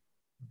second.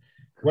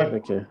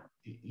 Okay.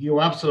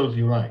 You're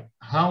absolutely right.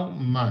 How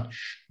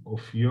much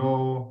of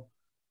your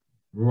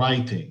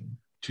writing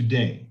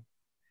today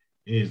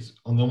is,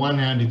 on the one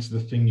hand, it's the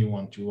thing you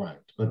want to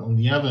write, but on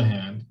the other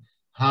hand,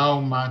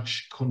 how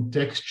much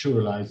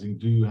contextualizing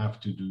do you have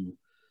to do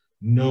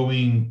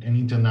knowing an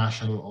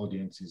international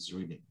audience is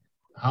reading?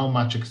 How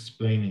much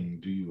explaining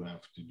do you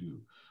have to do?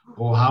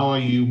 Or how are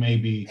you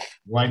maybe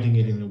writing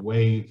it in a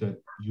way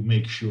that you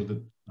make sure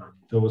that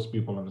those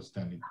people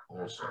understand it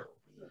also,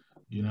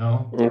 you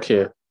know?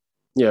 Okay.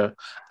 Yeah.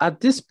 At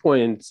this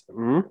point,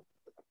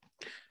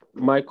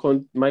 my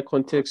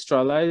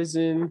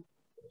contextualizing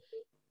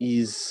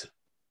is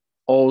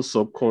all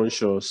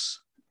subconscious.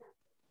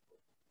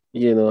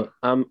 You know,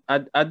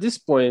 at this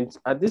point,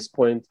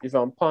 if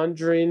I'm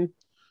pondering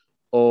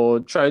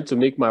or trying to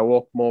make my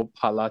work more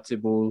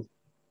palatable,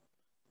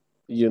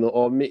 you know,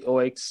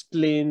 or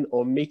explain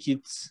or make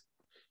it,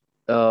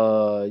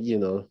 you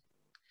know,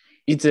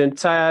 it's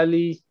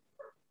entirely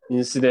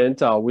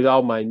incidental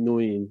without my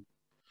knowing,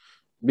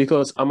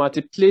 because I'm at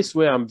a place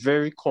where I'm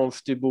very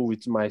comfortable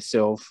with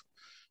myself,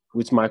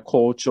 with my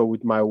culture,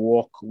 with my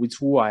work, with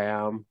who I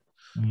am,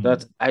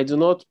 that I do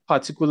not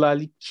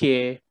particularly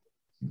care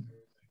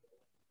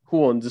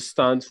who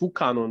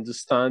can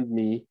understand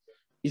me.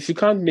 If you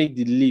can't make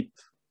the leap,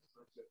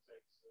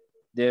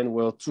 then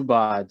well, too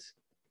bad.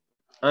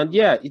 And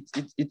yeah,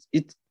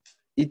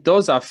 it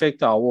does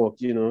affect our work.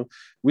 You know,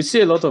 we see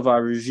a lot of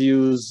our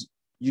reviews.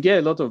 You get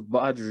a lot of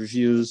bad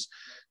reviews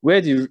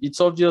where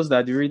it's obvious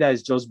that the reader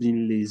is just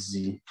being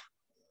lazy.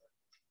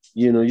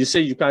 You know, you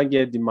say you can't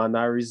get the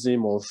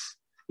mannerism of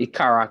a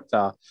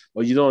character,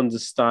 or you don't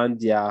understand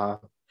the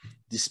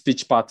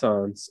speech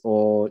patterns,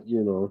 or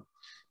you know,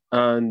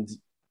 and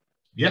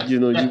yeah, you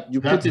know, you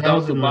put it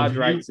down to bad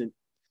writing.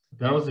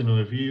 That was in a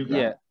review.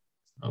 Yeah.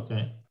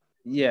 Okay.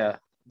 Yeah,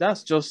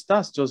 that's just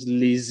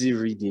lazy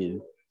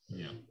reading.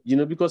 Yeah. You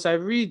know, because I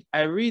read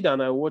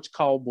and I watch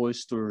cowboy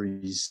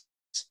stories.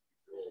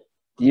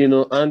 You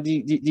know, and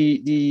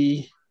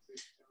a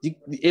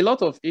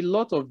lot of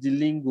the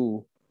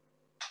lingo,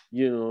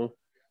 you know,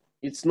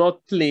 it's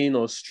not plain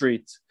or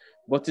straight,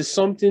 but it's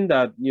something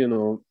that, you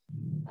know,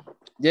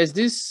 there's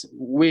this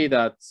way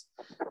that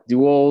the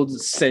world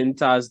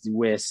centers the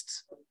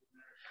West,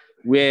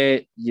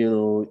 where, you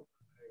know,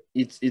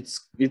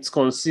 it's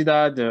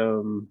considered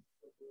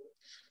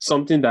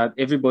something that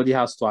everybody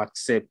has to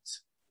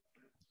accept,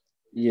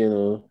 you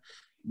know.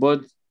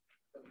 But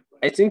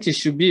I think it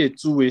should be a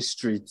two-way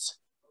street,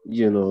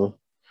 you know.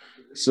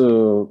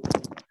 So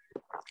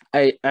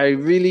I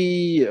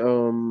really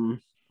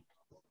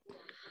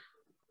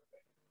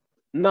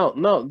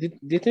now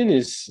the thing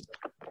is,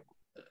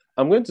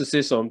 I'm going to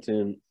say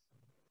something.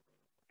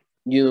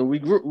 You know, we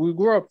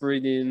grew up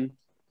reading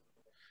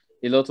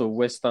a lot of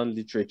Western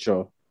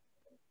literature.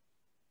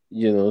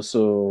 You know,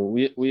 so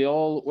we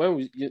all,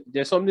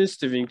 there's something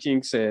Stephen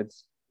King said,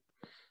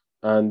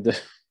 and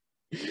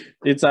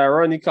it's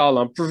ironical.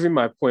 I'm proving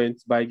my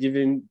point by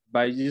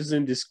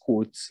using this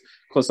quote,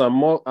 because I'm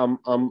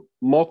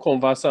more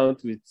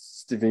conversant with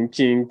Stephen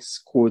King's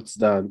quotes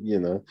than, you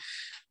know.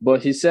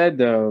 But he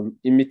said,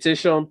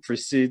 imitation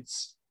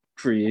precedes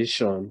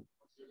creation.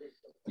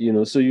 You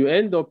know, so you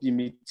end up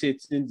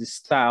imitating the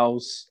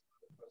styles,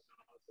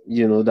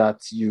 you know,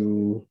 that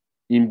you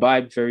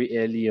imbibe very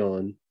early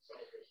on,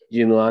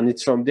 you know, and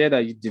it's from there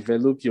that you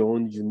develop your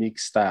own unique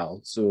style.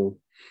 So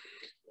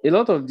a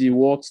lot of the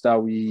works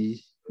that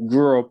we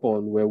grew up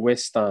on were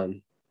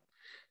Western.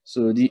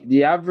 So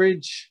the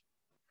average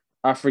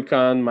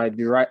African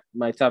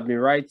might have been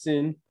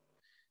writing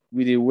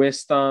with a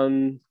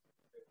Western,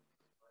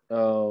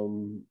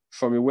 from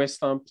a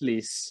Western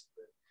place,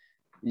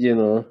 you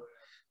know.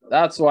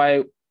 That's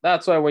why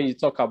when you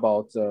talk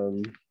about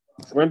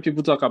when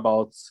people talk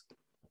about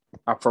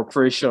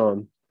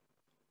appropriation,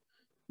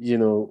 you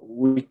know,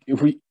 we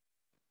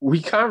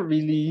can't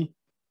really.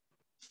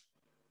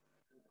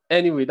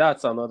 Anyway,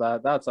 that's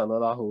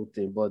another whole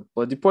thing.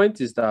 But the point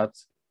is that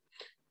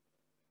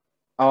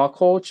our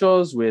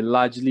cultures were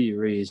largely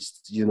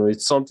erased. You know,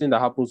 it's something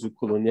that happens with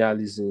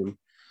colonialism,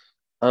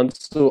 and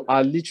so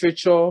our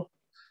literature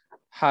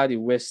had a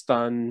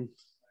Western,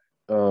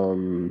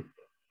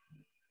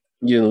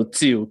 you know,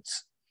 tilt.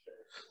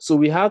 So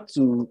we had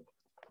to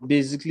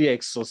basically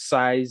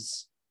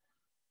exercise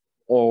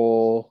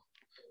or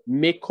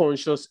make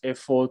conscious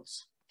effort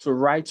to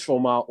write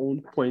from our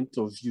own point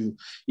of view.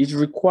 It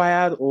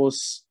required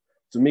us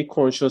to make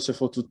conscious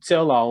effort to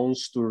tell our own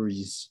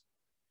stories,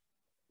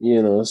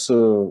 you know.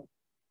 So,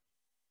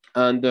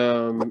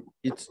 and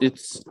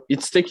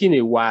it's taking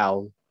a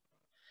while.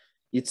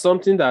 It's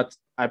something that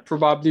I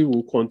probably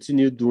will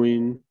continue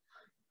doing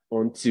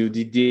until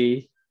the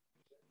day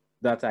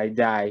that I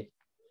die.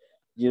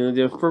 You know,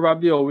 there's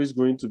probably always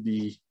going to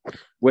be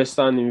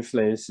Western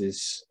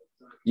influences,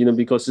 you know,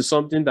 because it's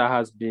something that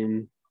has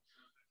been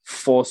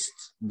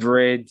forced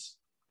bred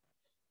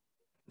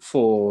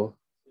for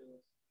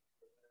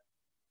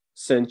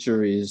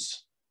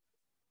centuries.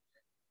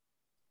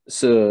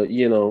 So,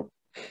 you know,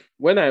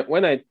 when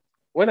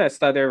I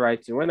started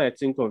writing, when I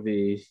think of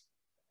a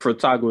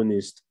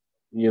protagonist,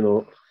 you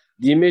know,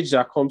 the image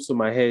that comes to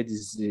my head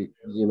is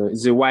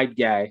a white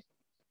guy,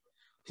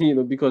 you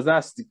know, because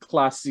that's the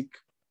classic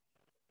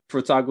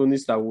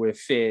protagonist that we're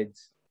fed.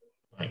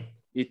 Right.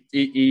 A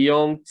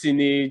young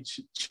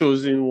teenage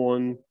chosen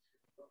one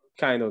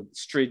kind of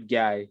straight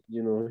guy.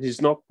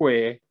 He's not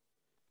queer,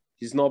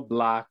 he's not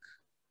black,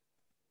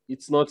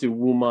 it's not a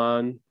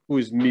woman who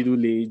is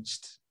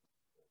middle-aged,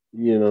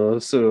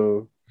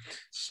 so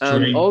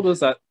and Straight. all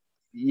those are,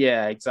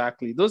 yeah,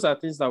 exactly. Those are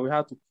things that we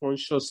have to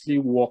consciously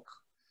work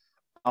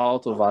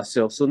out of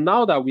ourselves. So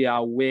now that we are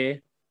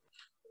aware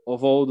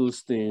of all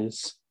those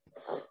things,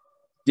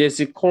 there's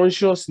a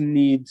conscious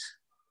need,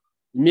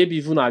 maybe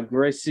even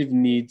aggressive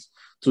need,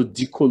 to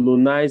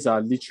decolonize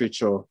our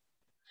literature.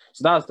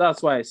 So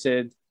that's why I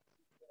said,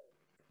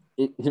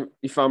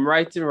 if I'm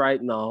writing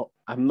right now,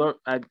 I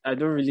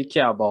don't really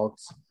care about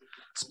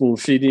spoon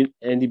feeding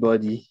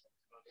anybody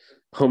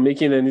or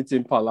making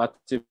anything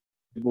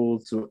palatable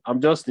to. I'm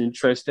just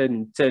interested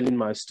in telling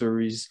my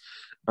stories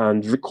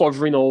and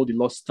recovering all the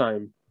lost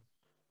time,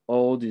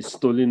 all the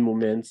stolen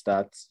moments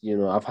that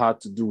I've had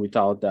to do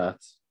without that.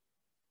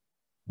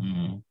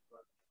 Mm-hmm.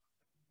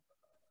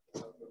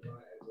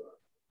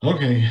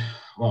 Okay,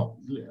 well,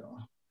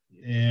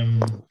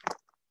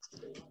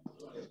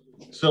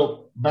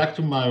 so back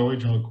to my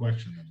original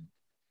question.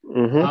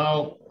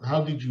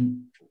 Mm-hmm.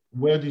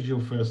 Where did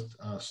your first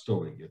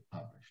story get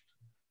published?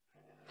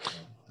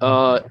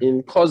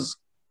 In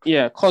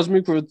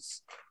Cosmic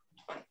Roots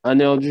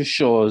and Eldritch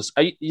Shores.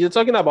 You're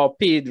talking about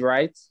paid,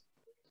 right?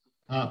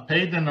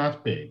 Paid and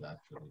not paid,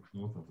 actually.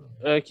 Both of them.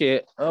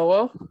 Okay.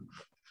 Well,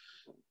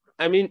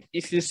 I mean,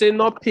 if you say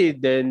not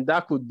paid, then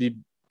that could be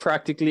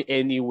practically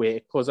anywhere,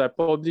 because I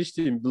published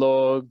in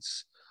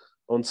blogs,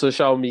 on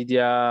social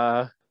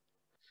media,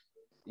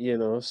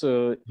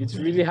 so it's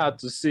really hard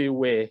to say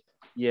where.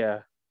 Yeah.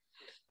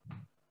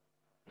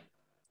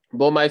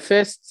 But my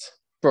first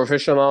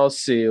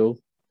sale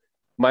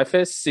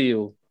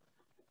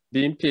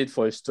being paid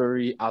for a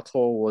story at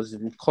all was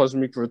in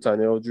Cosmic Roots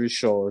and Eldritch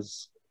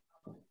Shores.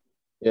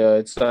 Yeah,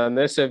 it's an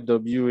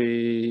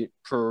SFWA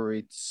pro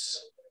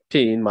rates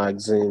paying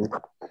magazine.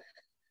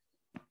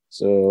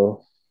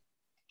 So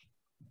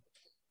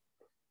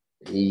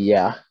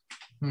yeah.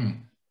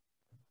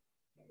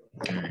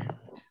 Okay.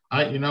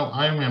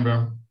 I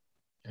remember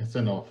as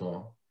an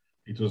author,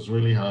 it was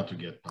really hard to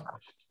get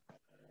published.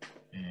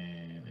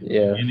 And in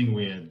the beginning,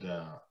 we had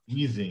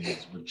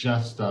easings were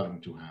just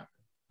starting to happen.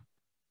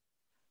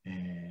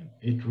 And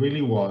it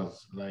really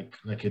was like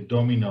a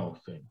domino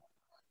thing.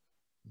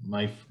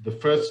 The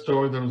first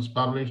story that was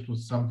published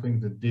was something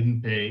that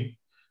didn't pay.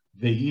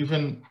 They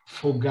even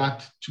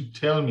forgot to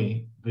tell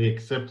me they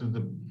accepted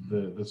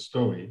the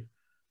story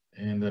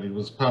and that it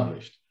was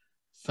published.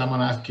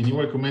 Someone asked, can you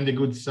recommend a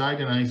good site?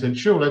 And I said,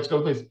 sure, let's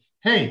go with this.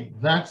 Hey,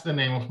 that's the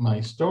name of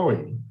my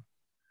story.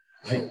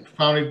 I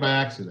found it by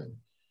accident.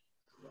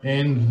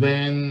 And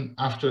then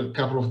after a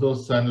couple of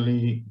those,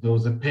 suddenly there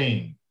was a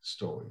paying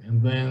story.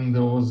 And then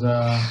there was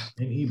an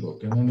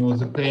ebook. And then there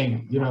was a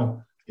paying,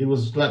 it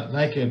was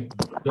like a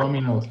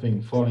domino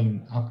thing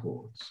falling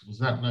upwards.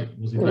 Was it like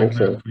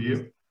that for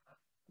you?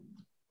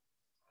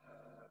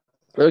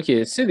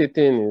 Okay, see, the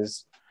thing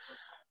is,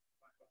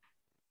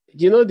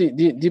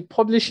 the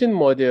publishing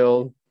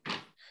model,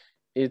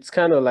 it's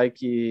kind of like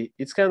the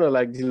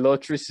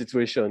lottery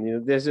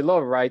situation. There's a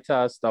lot of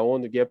writers that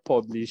want to get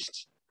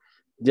published.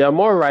 There are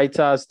more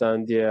writers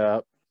than there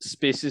are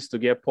spaces to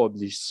get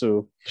published.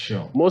 So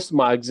most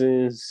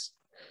magazines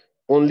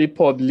only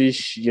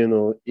publish,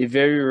 a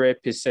very rare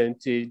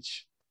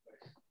percentage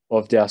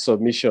of their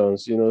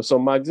submissions.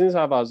 Some magazines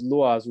have as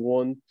low as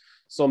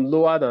some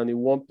lower than a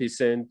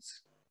 1%.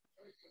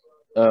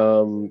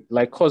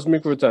 Like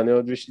Cosmic Roots and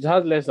Eldritch, it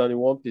has less than a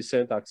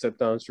 1%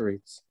 acceptance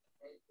rate.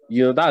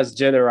 That's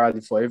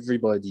generally for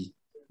everybody.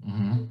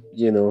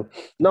 Mm-hmm.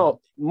 Now,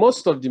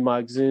 most of the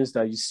magazines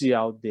that you see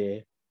out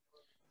there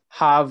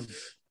have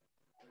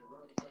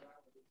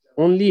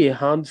only a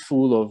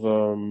handful of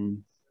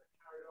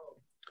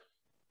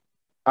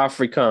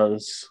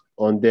Africans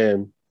on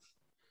them.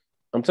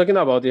 I'm talking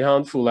about a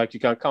handful, like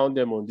you can count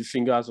them on the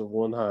fingers of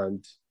one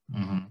hand.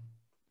 Mm-hmm.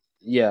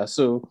 Yeah,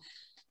 so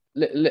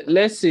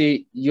let's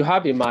say you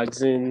have a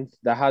magazine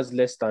that has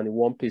less than a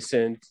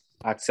 1%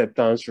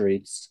 acceptance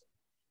rates.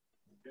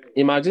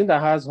 Imagine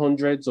that has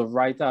hundreds of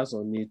writers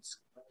on it,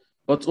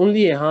 but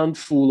only a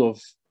handful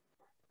of,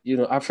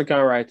 African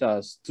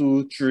writers,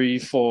 2, 3,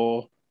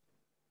 4,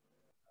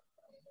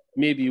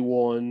 maybe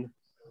 1.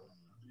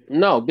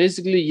 Now,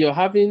 basically, you're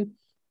having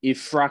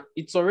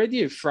it's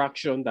already a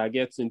fraction that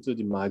gets into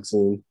the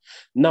magazine.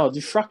 Now,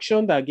 the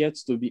fraction that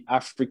gets to be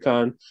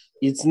African,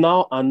 it's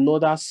now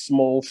another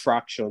small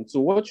fraction. So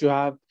what you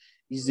have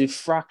is a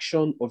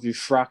fraction of a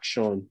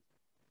fraction.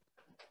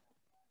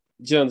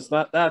 Do you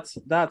understand?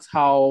 That's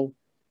how,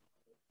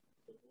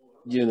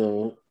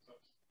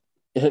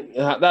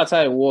 that's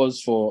how it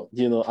was for,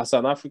 as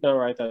an African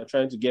writer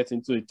trying to get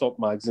into a top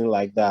magazine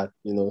like that,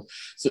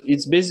 So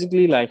it's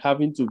basically like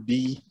having to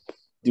be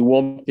the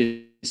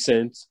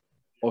 1%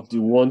 of the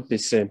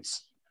 1%.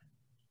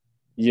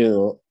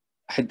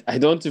 I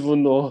don't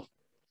even know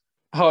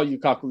how you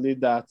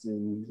calculate that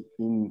in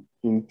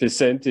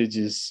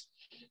percentages,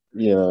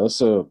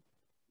 so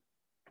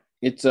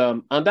it's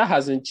and that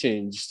hasn't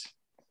changed.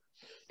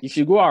 If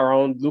you go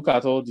around, look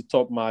at all the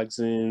top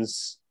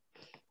magazines,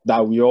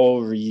 that we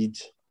all read,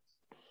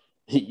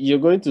 you're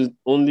going to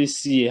only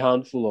see a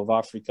handful of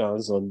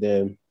Africans on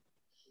them.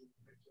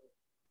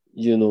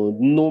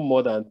 No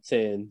more than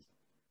 10.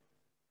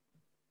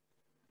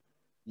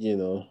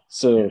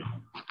 So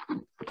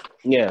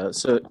yeah,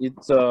 so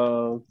it's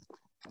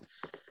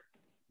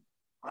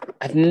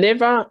I've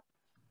never,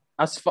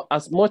 as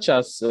much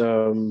as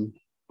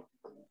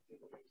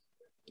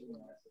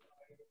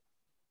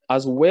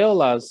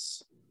well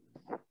as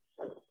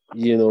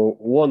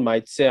one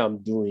might say I'm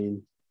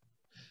doing,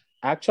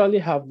 I actually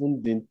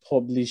haven't been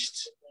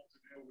published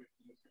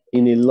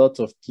in a lot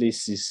of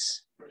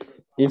places.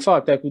 In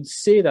fact, I could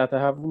say that I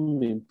haven't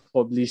been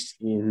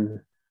published in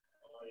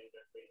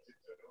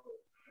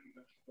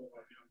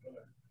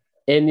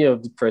any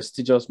of the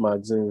prestigious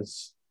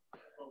magazines.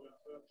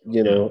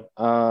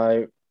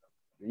 I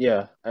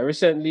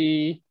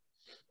recently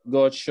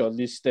got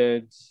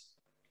shortlisted.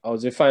 I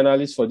was a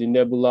finalist for the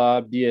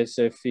Nebula,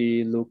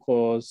 BSFA,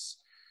 Locus,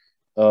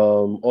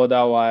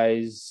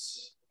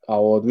 Otherwise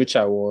Award, which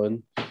I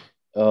won.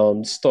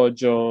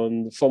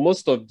 Sturgeon, for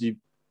most of the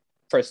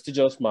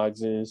prestigious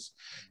magazines.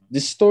 The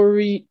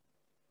story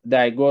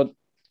that I got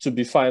to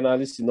be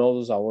finalist in all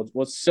those awards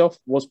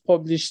was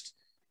published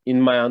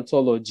in my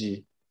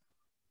anthology.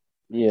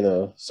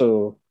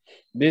 So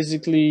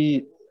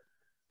basically,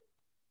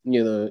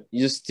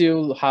 you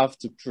still have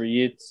to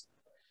create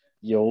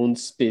your own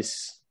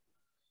space,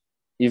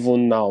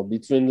 even now,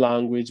 between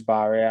language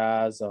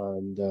barriers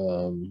and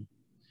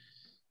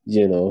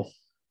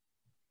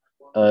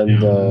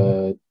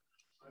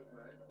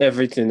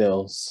everything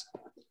else.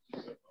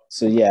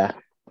 So yeah.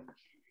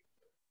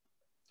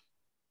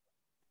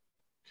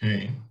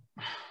 Okay.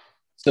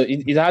 So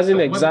it hasn't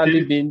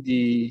exactly been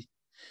the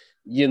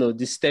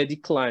steady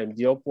climb,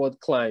 the upward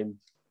climb.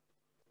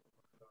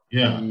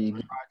 Yeah. The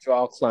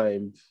gradual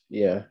climb.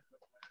 Yeah.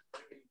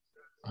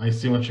 I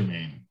see what you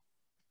mean.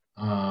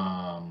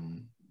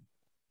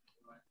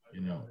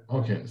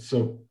 Okay.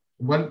 So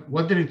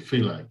what did it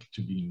feel like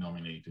to be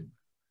nominated?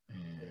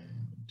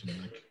 And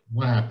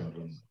what happened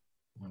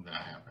when that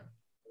happened?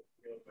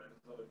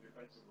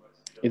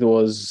 It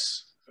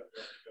was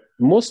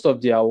most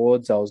of the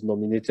awards I was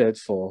nominated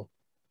for.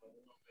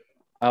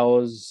 I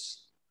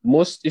was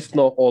most, if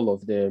not all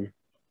of them.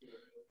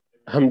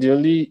 I'm the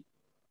only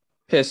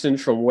person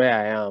from where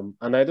I am,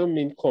 and I don't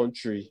mean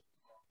country,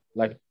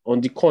 like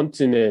on the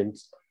continent,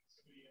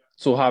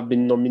 to have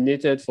been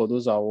nominated for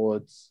those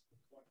awards.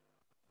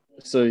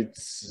 So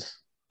it's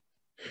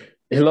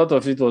a lot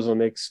of it was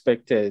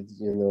unexpected,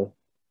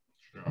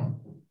 Sure.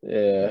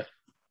 Yeah.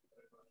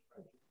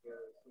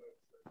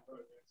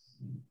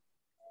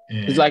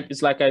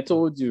 It's like I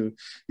told you,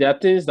 there are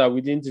things that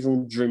we didn't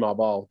even dream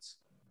about.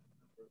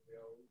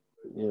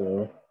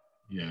 Yeah.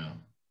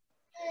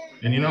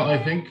 And I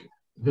think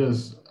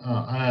there's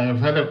I've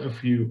had a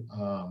few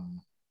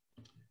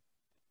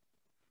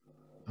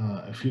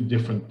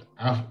different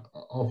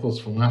authors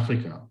from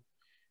Africa,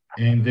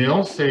 and they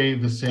all say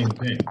the same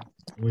thing,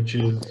 which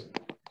is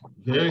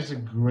there is a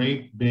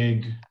great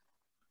big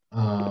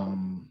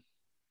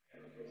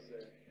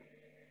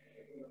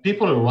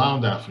people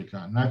around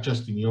Africa, not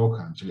just in your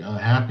country, are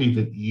happy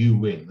that you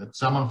win, that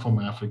someone from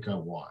Africa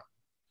won.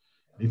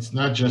 It's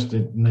not just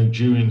that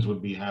Nigerians would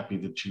be happy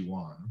that you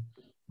won,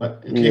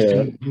 but at least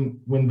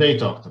when they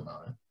talked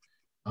about it,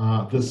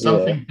 there's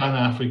something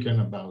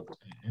Pan-African about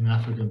an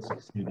African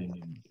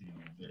succeeding in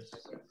this.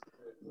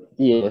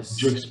 Yes.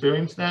 Did you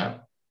experience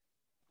that?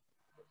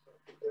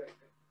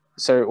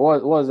 Sorry,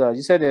 what was that?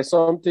 You said there's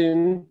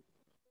something.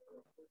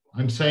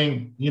 I'm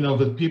saying,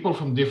 that people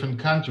from different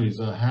countries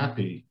are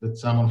happy that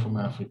someone from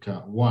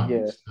Africa won. Yeah.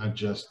 It's not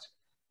just,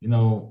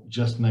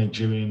 just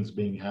Nigerians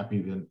being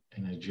happy that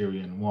a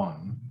Nigerian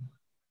won.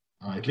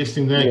 At least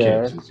in their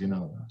cases,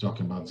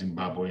 talking about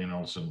Zimbabwe and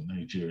also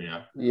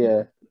Nigeria.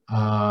 Yeah.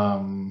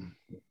 Do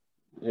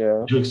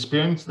you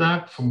experience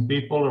that from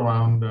people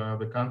around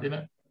the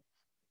continent?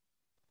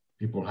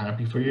 People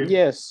happy for you?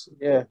 Yes.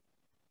 Yeah.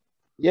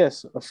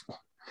 Yes,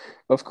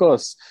 of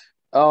course.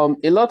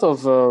 A lot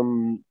of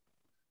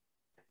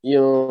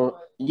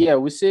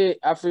we say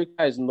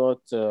Africa is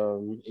not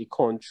a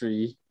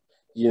country.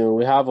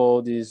 We have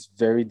all these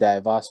very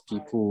diverse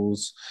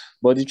peoples,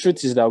 but the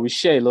truth is that we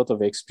share a lot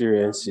of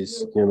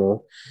experiences.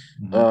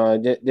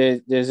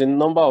 There's a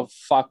number of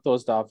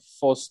factors that have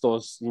forced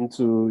us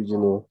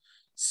into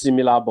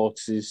similar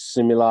boxes,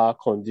 similar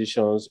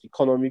conditions,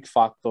 economic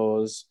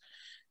factors.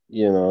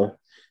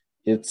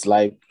 It's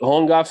like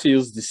hunger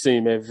feels the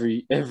same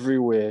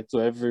everywhere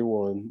to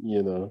everyone.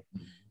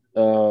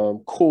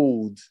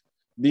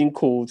 Being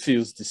cold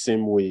feels the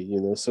same way.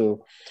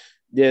 So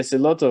there's a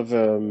lot of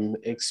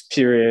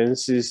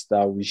experiences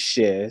that we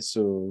share.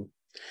 So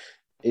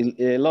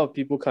a lot of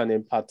people can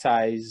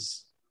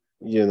empathize.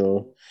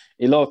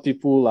 A lot of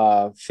people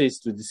are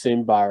faced with the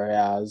same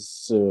barriers.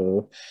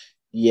 So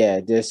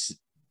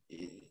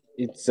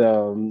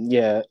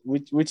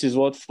which is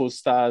what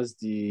fosters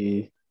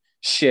the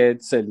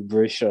shared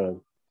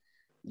celebration,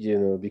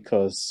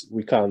 because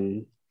we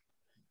can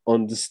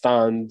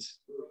understand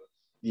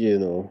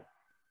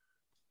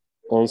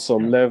on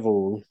some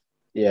level.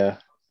 Yeah.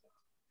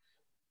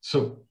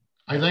 So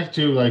I like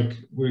to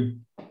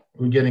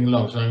we're getting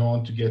low, so I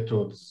want to get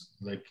towards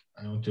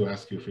I want to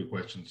ask you a few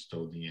questions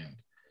toward the end.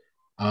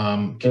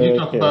 Can you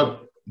talk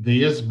about the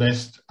year's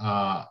best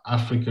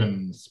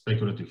African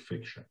speculative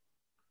fiction?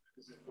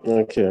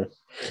 Okay.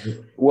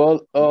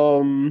 Well,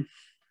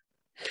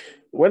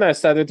 when I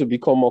started to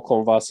become more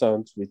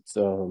conversant with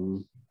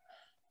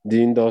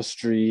the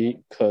industry,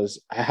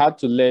 because I had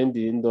to learn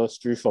the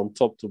industry from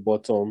top to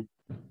bottom,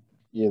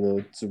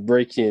 to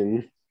break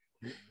in,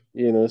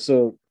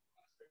 so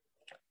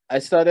I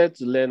started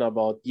to learn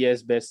about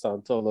year's best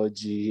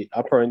anthology.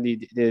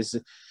 Apparently,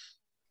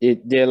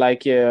 they're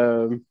like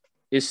a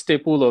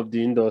staple of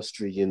the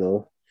industry.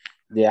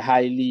 They're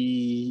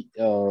highly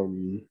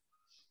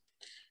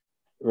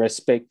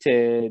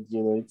respected.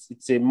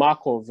 It's a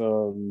mark of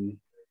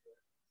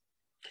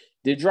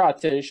they draw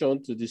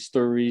attention to the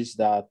stories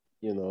that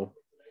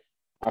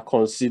are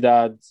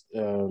considered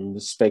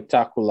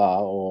spectacular,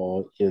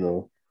 or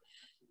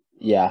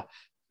yeah.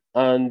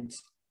 And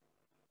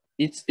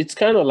it's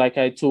kind of like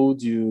I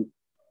told you,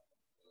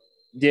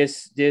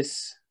 there's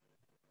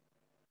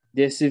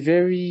a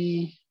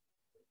very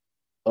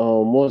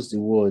what's the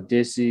word?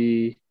 There's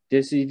a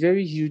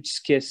very huge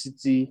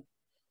scarcity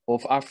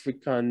of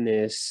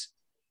Africanness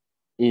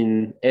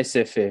in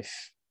SFF.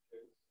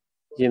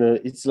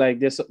 It's like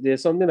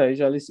there's something I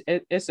usually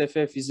say,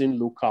 SFF isn't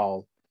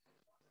local.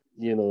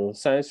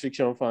 Science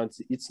fiction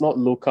fantasy, it's not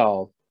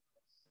local.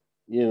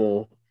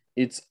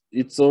 It's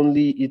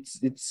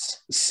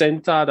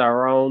centered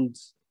around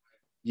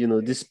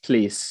this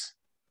place.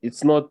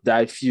 It's not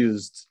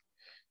diffused.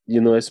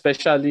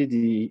 Especially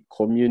the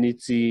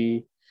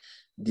community,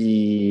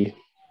 the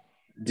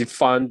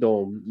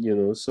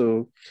fandom.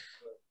 So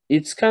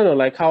it's kind of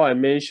like how I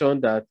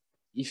mentioned that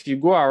if you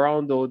go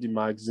around all the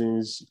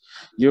magazines,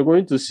 you're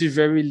going to see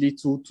very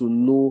little to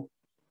no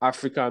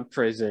African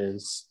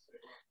presence.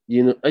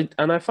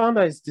 And I found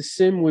that it's the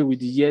same way with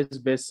the year's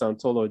best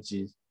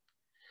anthologies.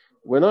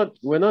 We're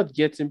not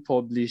getting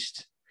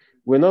published.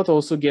 We're not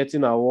also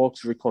getting our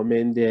works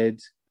recommended.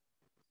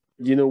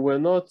 We're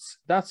not.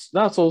 That's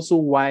also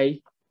why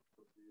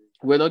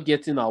we're not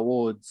getting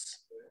awards.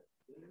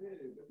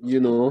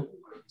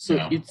 So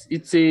yeah.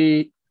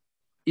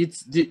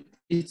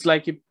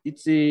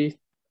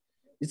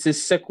 It's a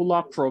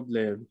secular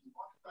problem,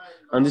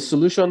 and the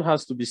solution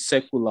has to be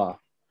secular.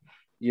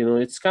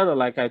 It's kind of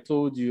like I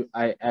told you,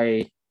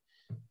 I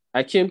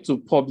came to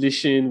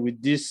publishing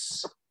with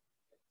this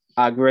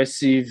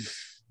aggressive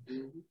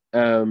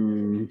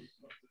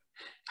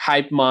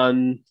hype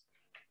man,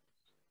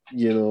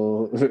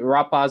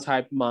 rappers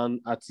hype man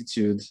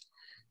attitude,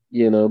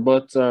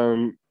 but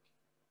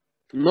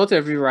not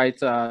every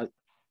writer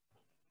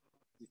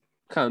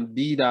can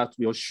be that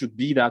way or should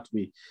be that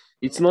way.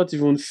 It's not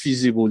even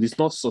feasible. It's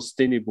not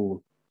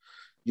sustainable.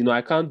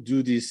 I can't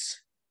do this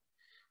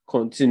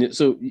continue.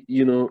 So,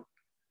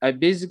 I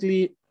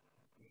basically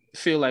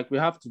feel like we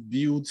have to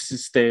build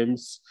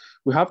systems.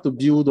 We have to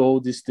build all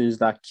these things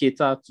that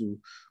cater to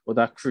or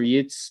that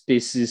create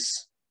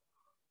spaces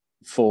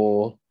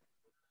for,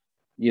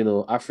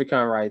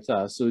 African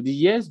writers. So the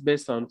year's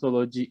best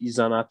anthology is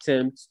an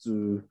attempt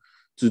to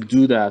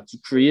do that, to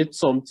create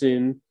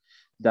something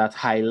that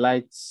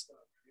highlights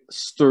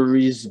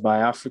stories by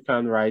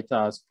African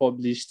writers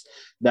published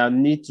that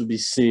need to be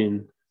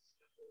seen.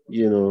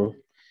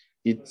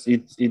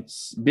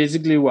 It's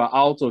basically we're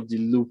out of the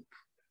loop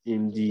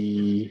in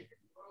the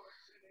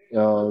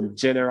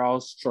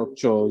general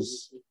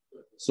structures.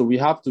 So we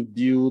have to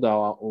build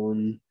our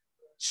own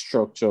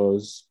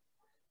structures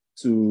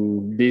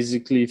to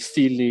basically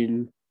fill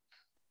in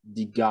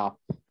the gap.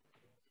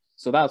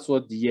 So that's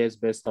what the year's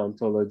best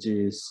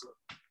anthology is.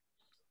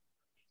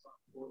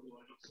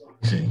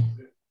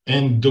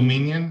 And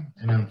Dominion,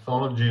 an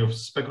anthology of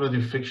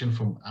speculative fiction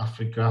from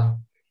Africa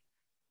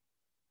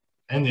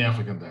and the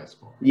African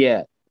diaspora.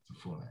 Yeah.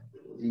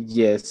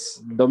 Yes,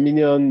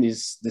 Dominion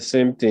is the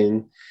same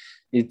thing.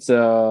 It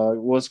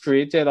was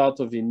created out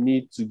of a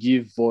need to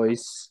give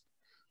voice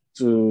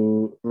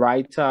to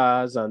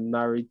writers and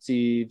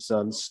narratives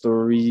and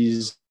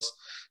stories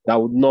that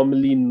would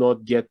normally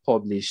not get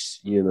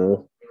published,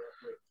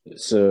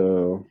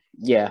 So,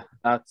 yeah,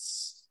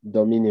 that's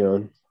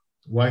Dominion.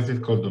 Why is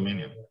it called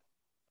Dominion?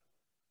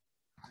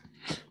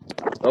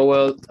 Oh,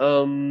 well,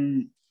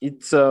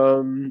 it's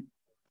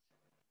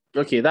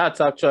okay, that's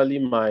actually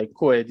my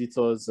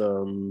co-editor's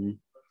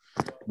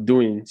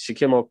doing. She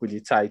came up with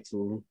the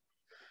title.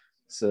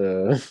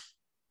 So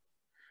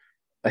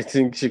I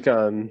think she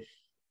can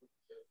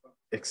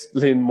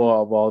explain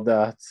more about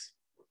that.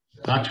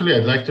 Actually,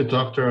 I'd like to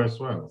talk to her as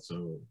well.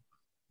 So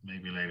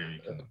maybe later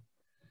you can.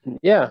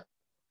 Yeah.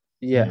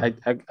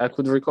 I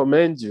could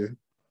recommend you.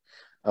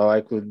 Or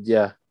I could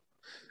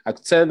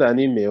send an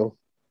email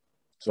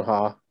to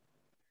her.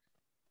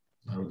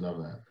 I would love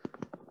that.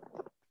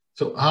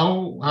 So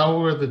how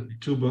were the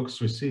two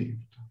books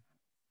received?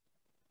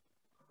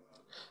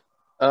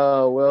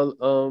 Well,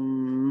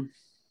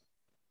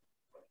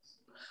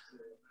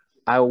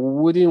 I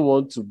wouldn't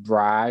want to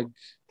brag,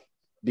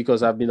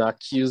 because I've been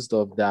accused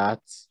of that.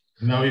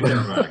 No, you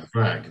can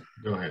brag.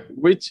 Go ahead.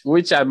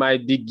 Which I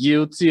might be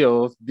guilty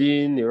of,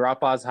 being a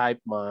rapper's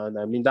hype man.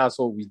 I mean, that's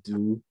what we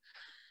do.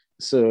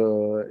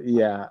 So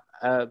yeah,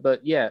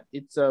 but yeah,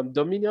 it's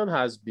Dominion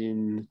has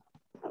been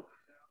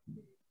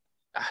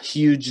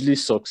hugely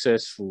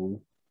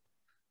successful.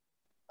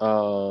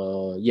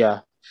 Yeah,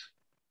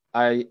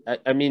 I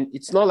mean,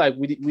 it's not like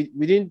we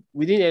didn't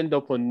end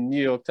up on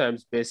New York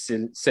Times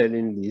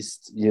selling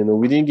list. You know,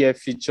 we didn't get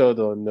featured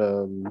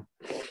on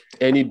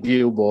any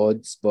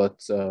billboards, but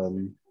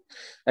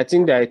I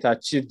think that it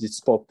achieved its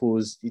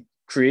purpose. It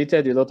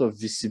created a lot of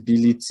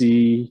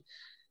visibility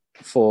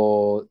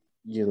for,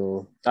 you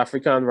know,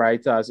 African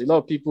writers. A lot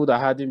of people that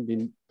hadn't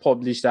been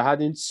published, that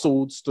hadn't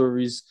sold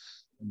stories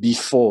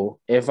before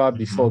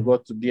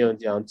got to be on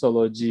the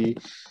anthology.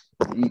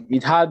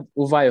 It had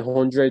over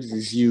 100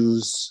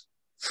 reviews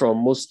from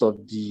most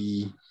of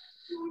the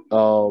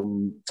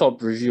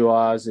top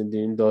reviewers in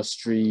the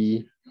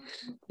industry.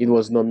 It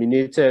was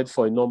nominated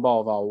for a number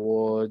of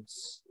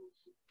awards,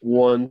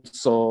 won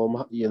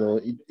some. You know,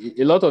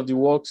 a lot of the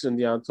works in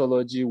the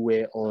anthology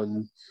were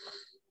on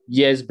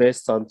year's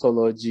best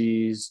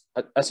anthologies.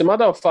 As a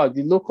matter of fact,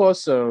 the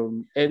Locus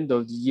end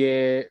of the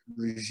year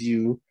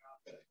review,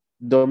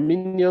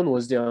 Dominion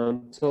was the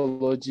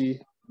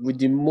anthology with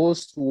the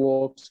most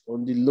works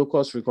on the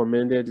Locus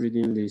recommended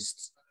reading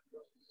list.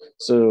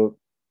 So,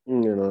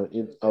 you know,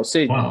 I'll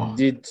say it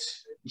did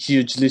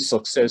hugely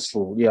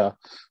successful. Yeah,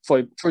 for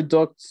a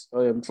project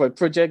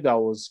that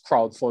was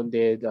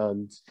crowdfunded,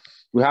 and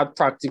we had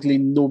practically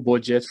no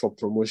budget for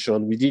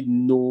promotion. We did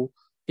no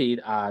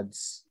paid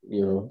ads,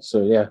 you know.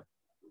 So yeah,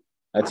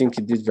 I think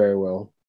it did very well.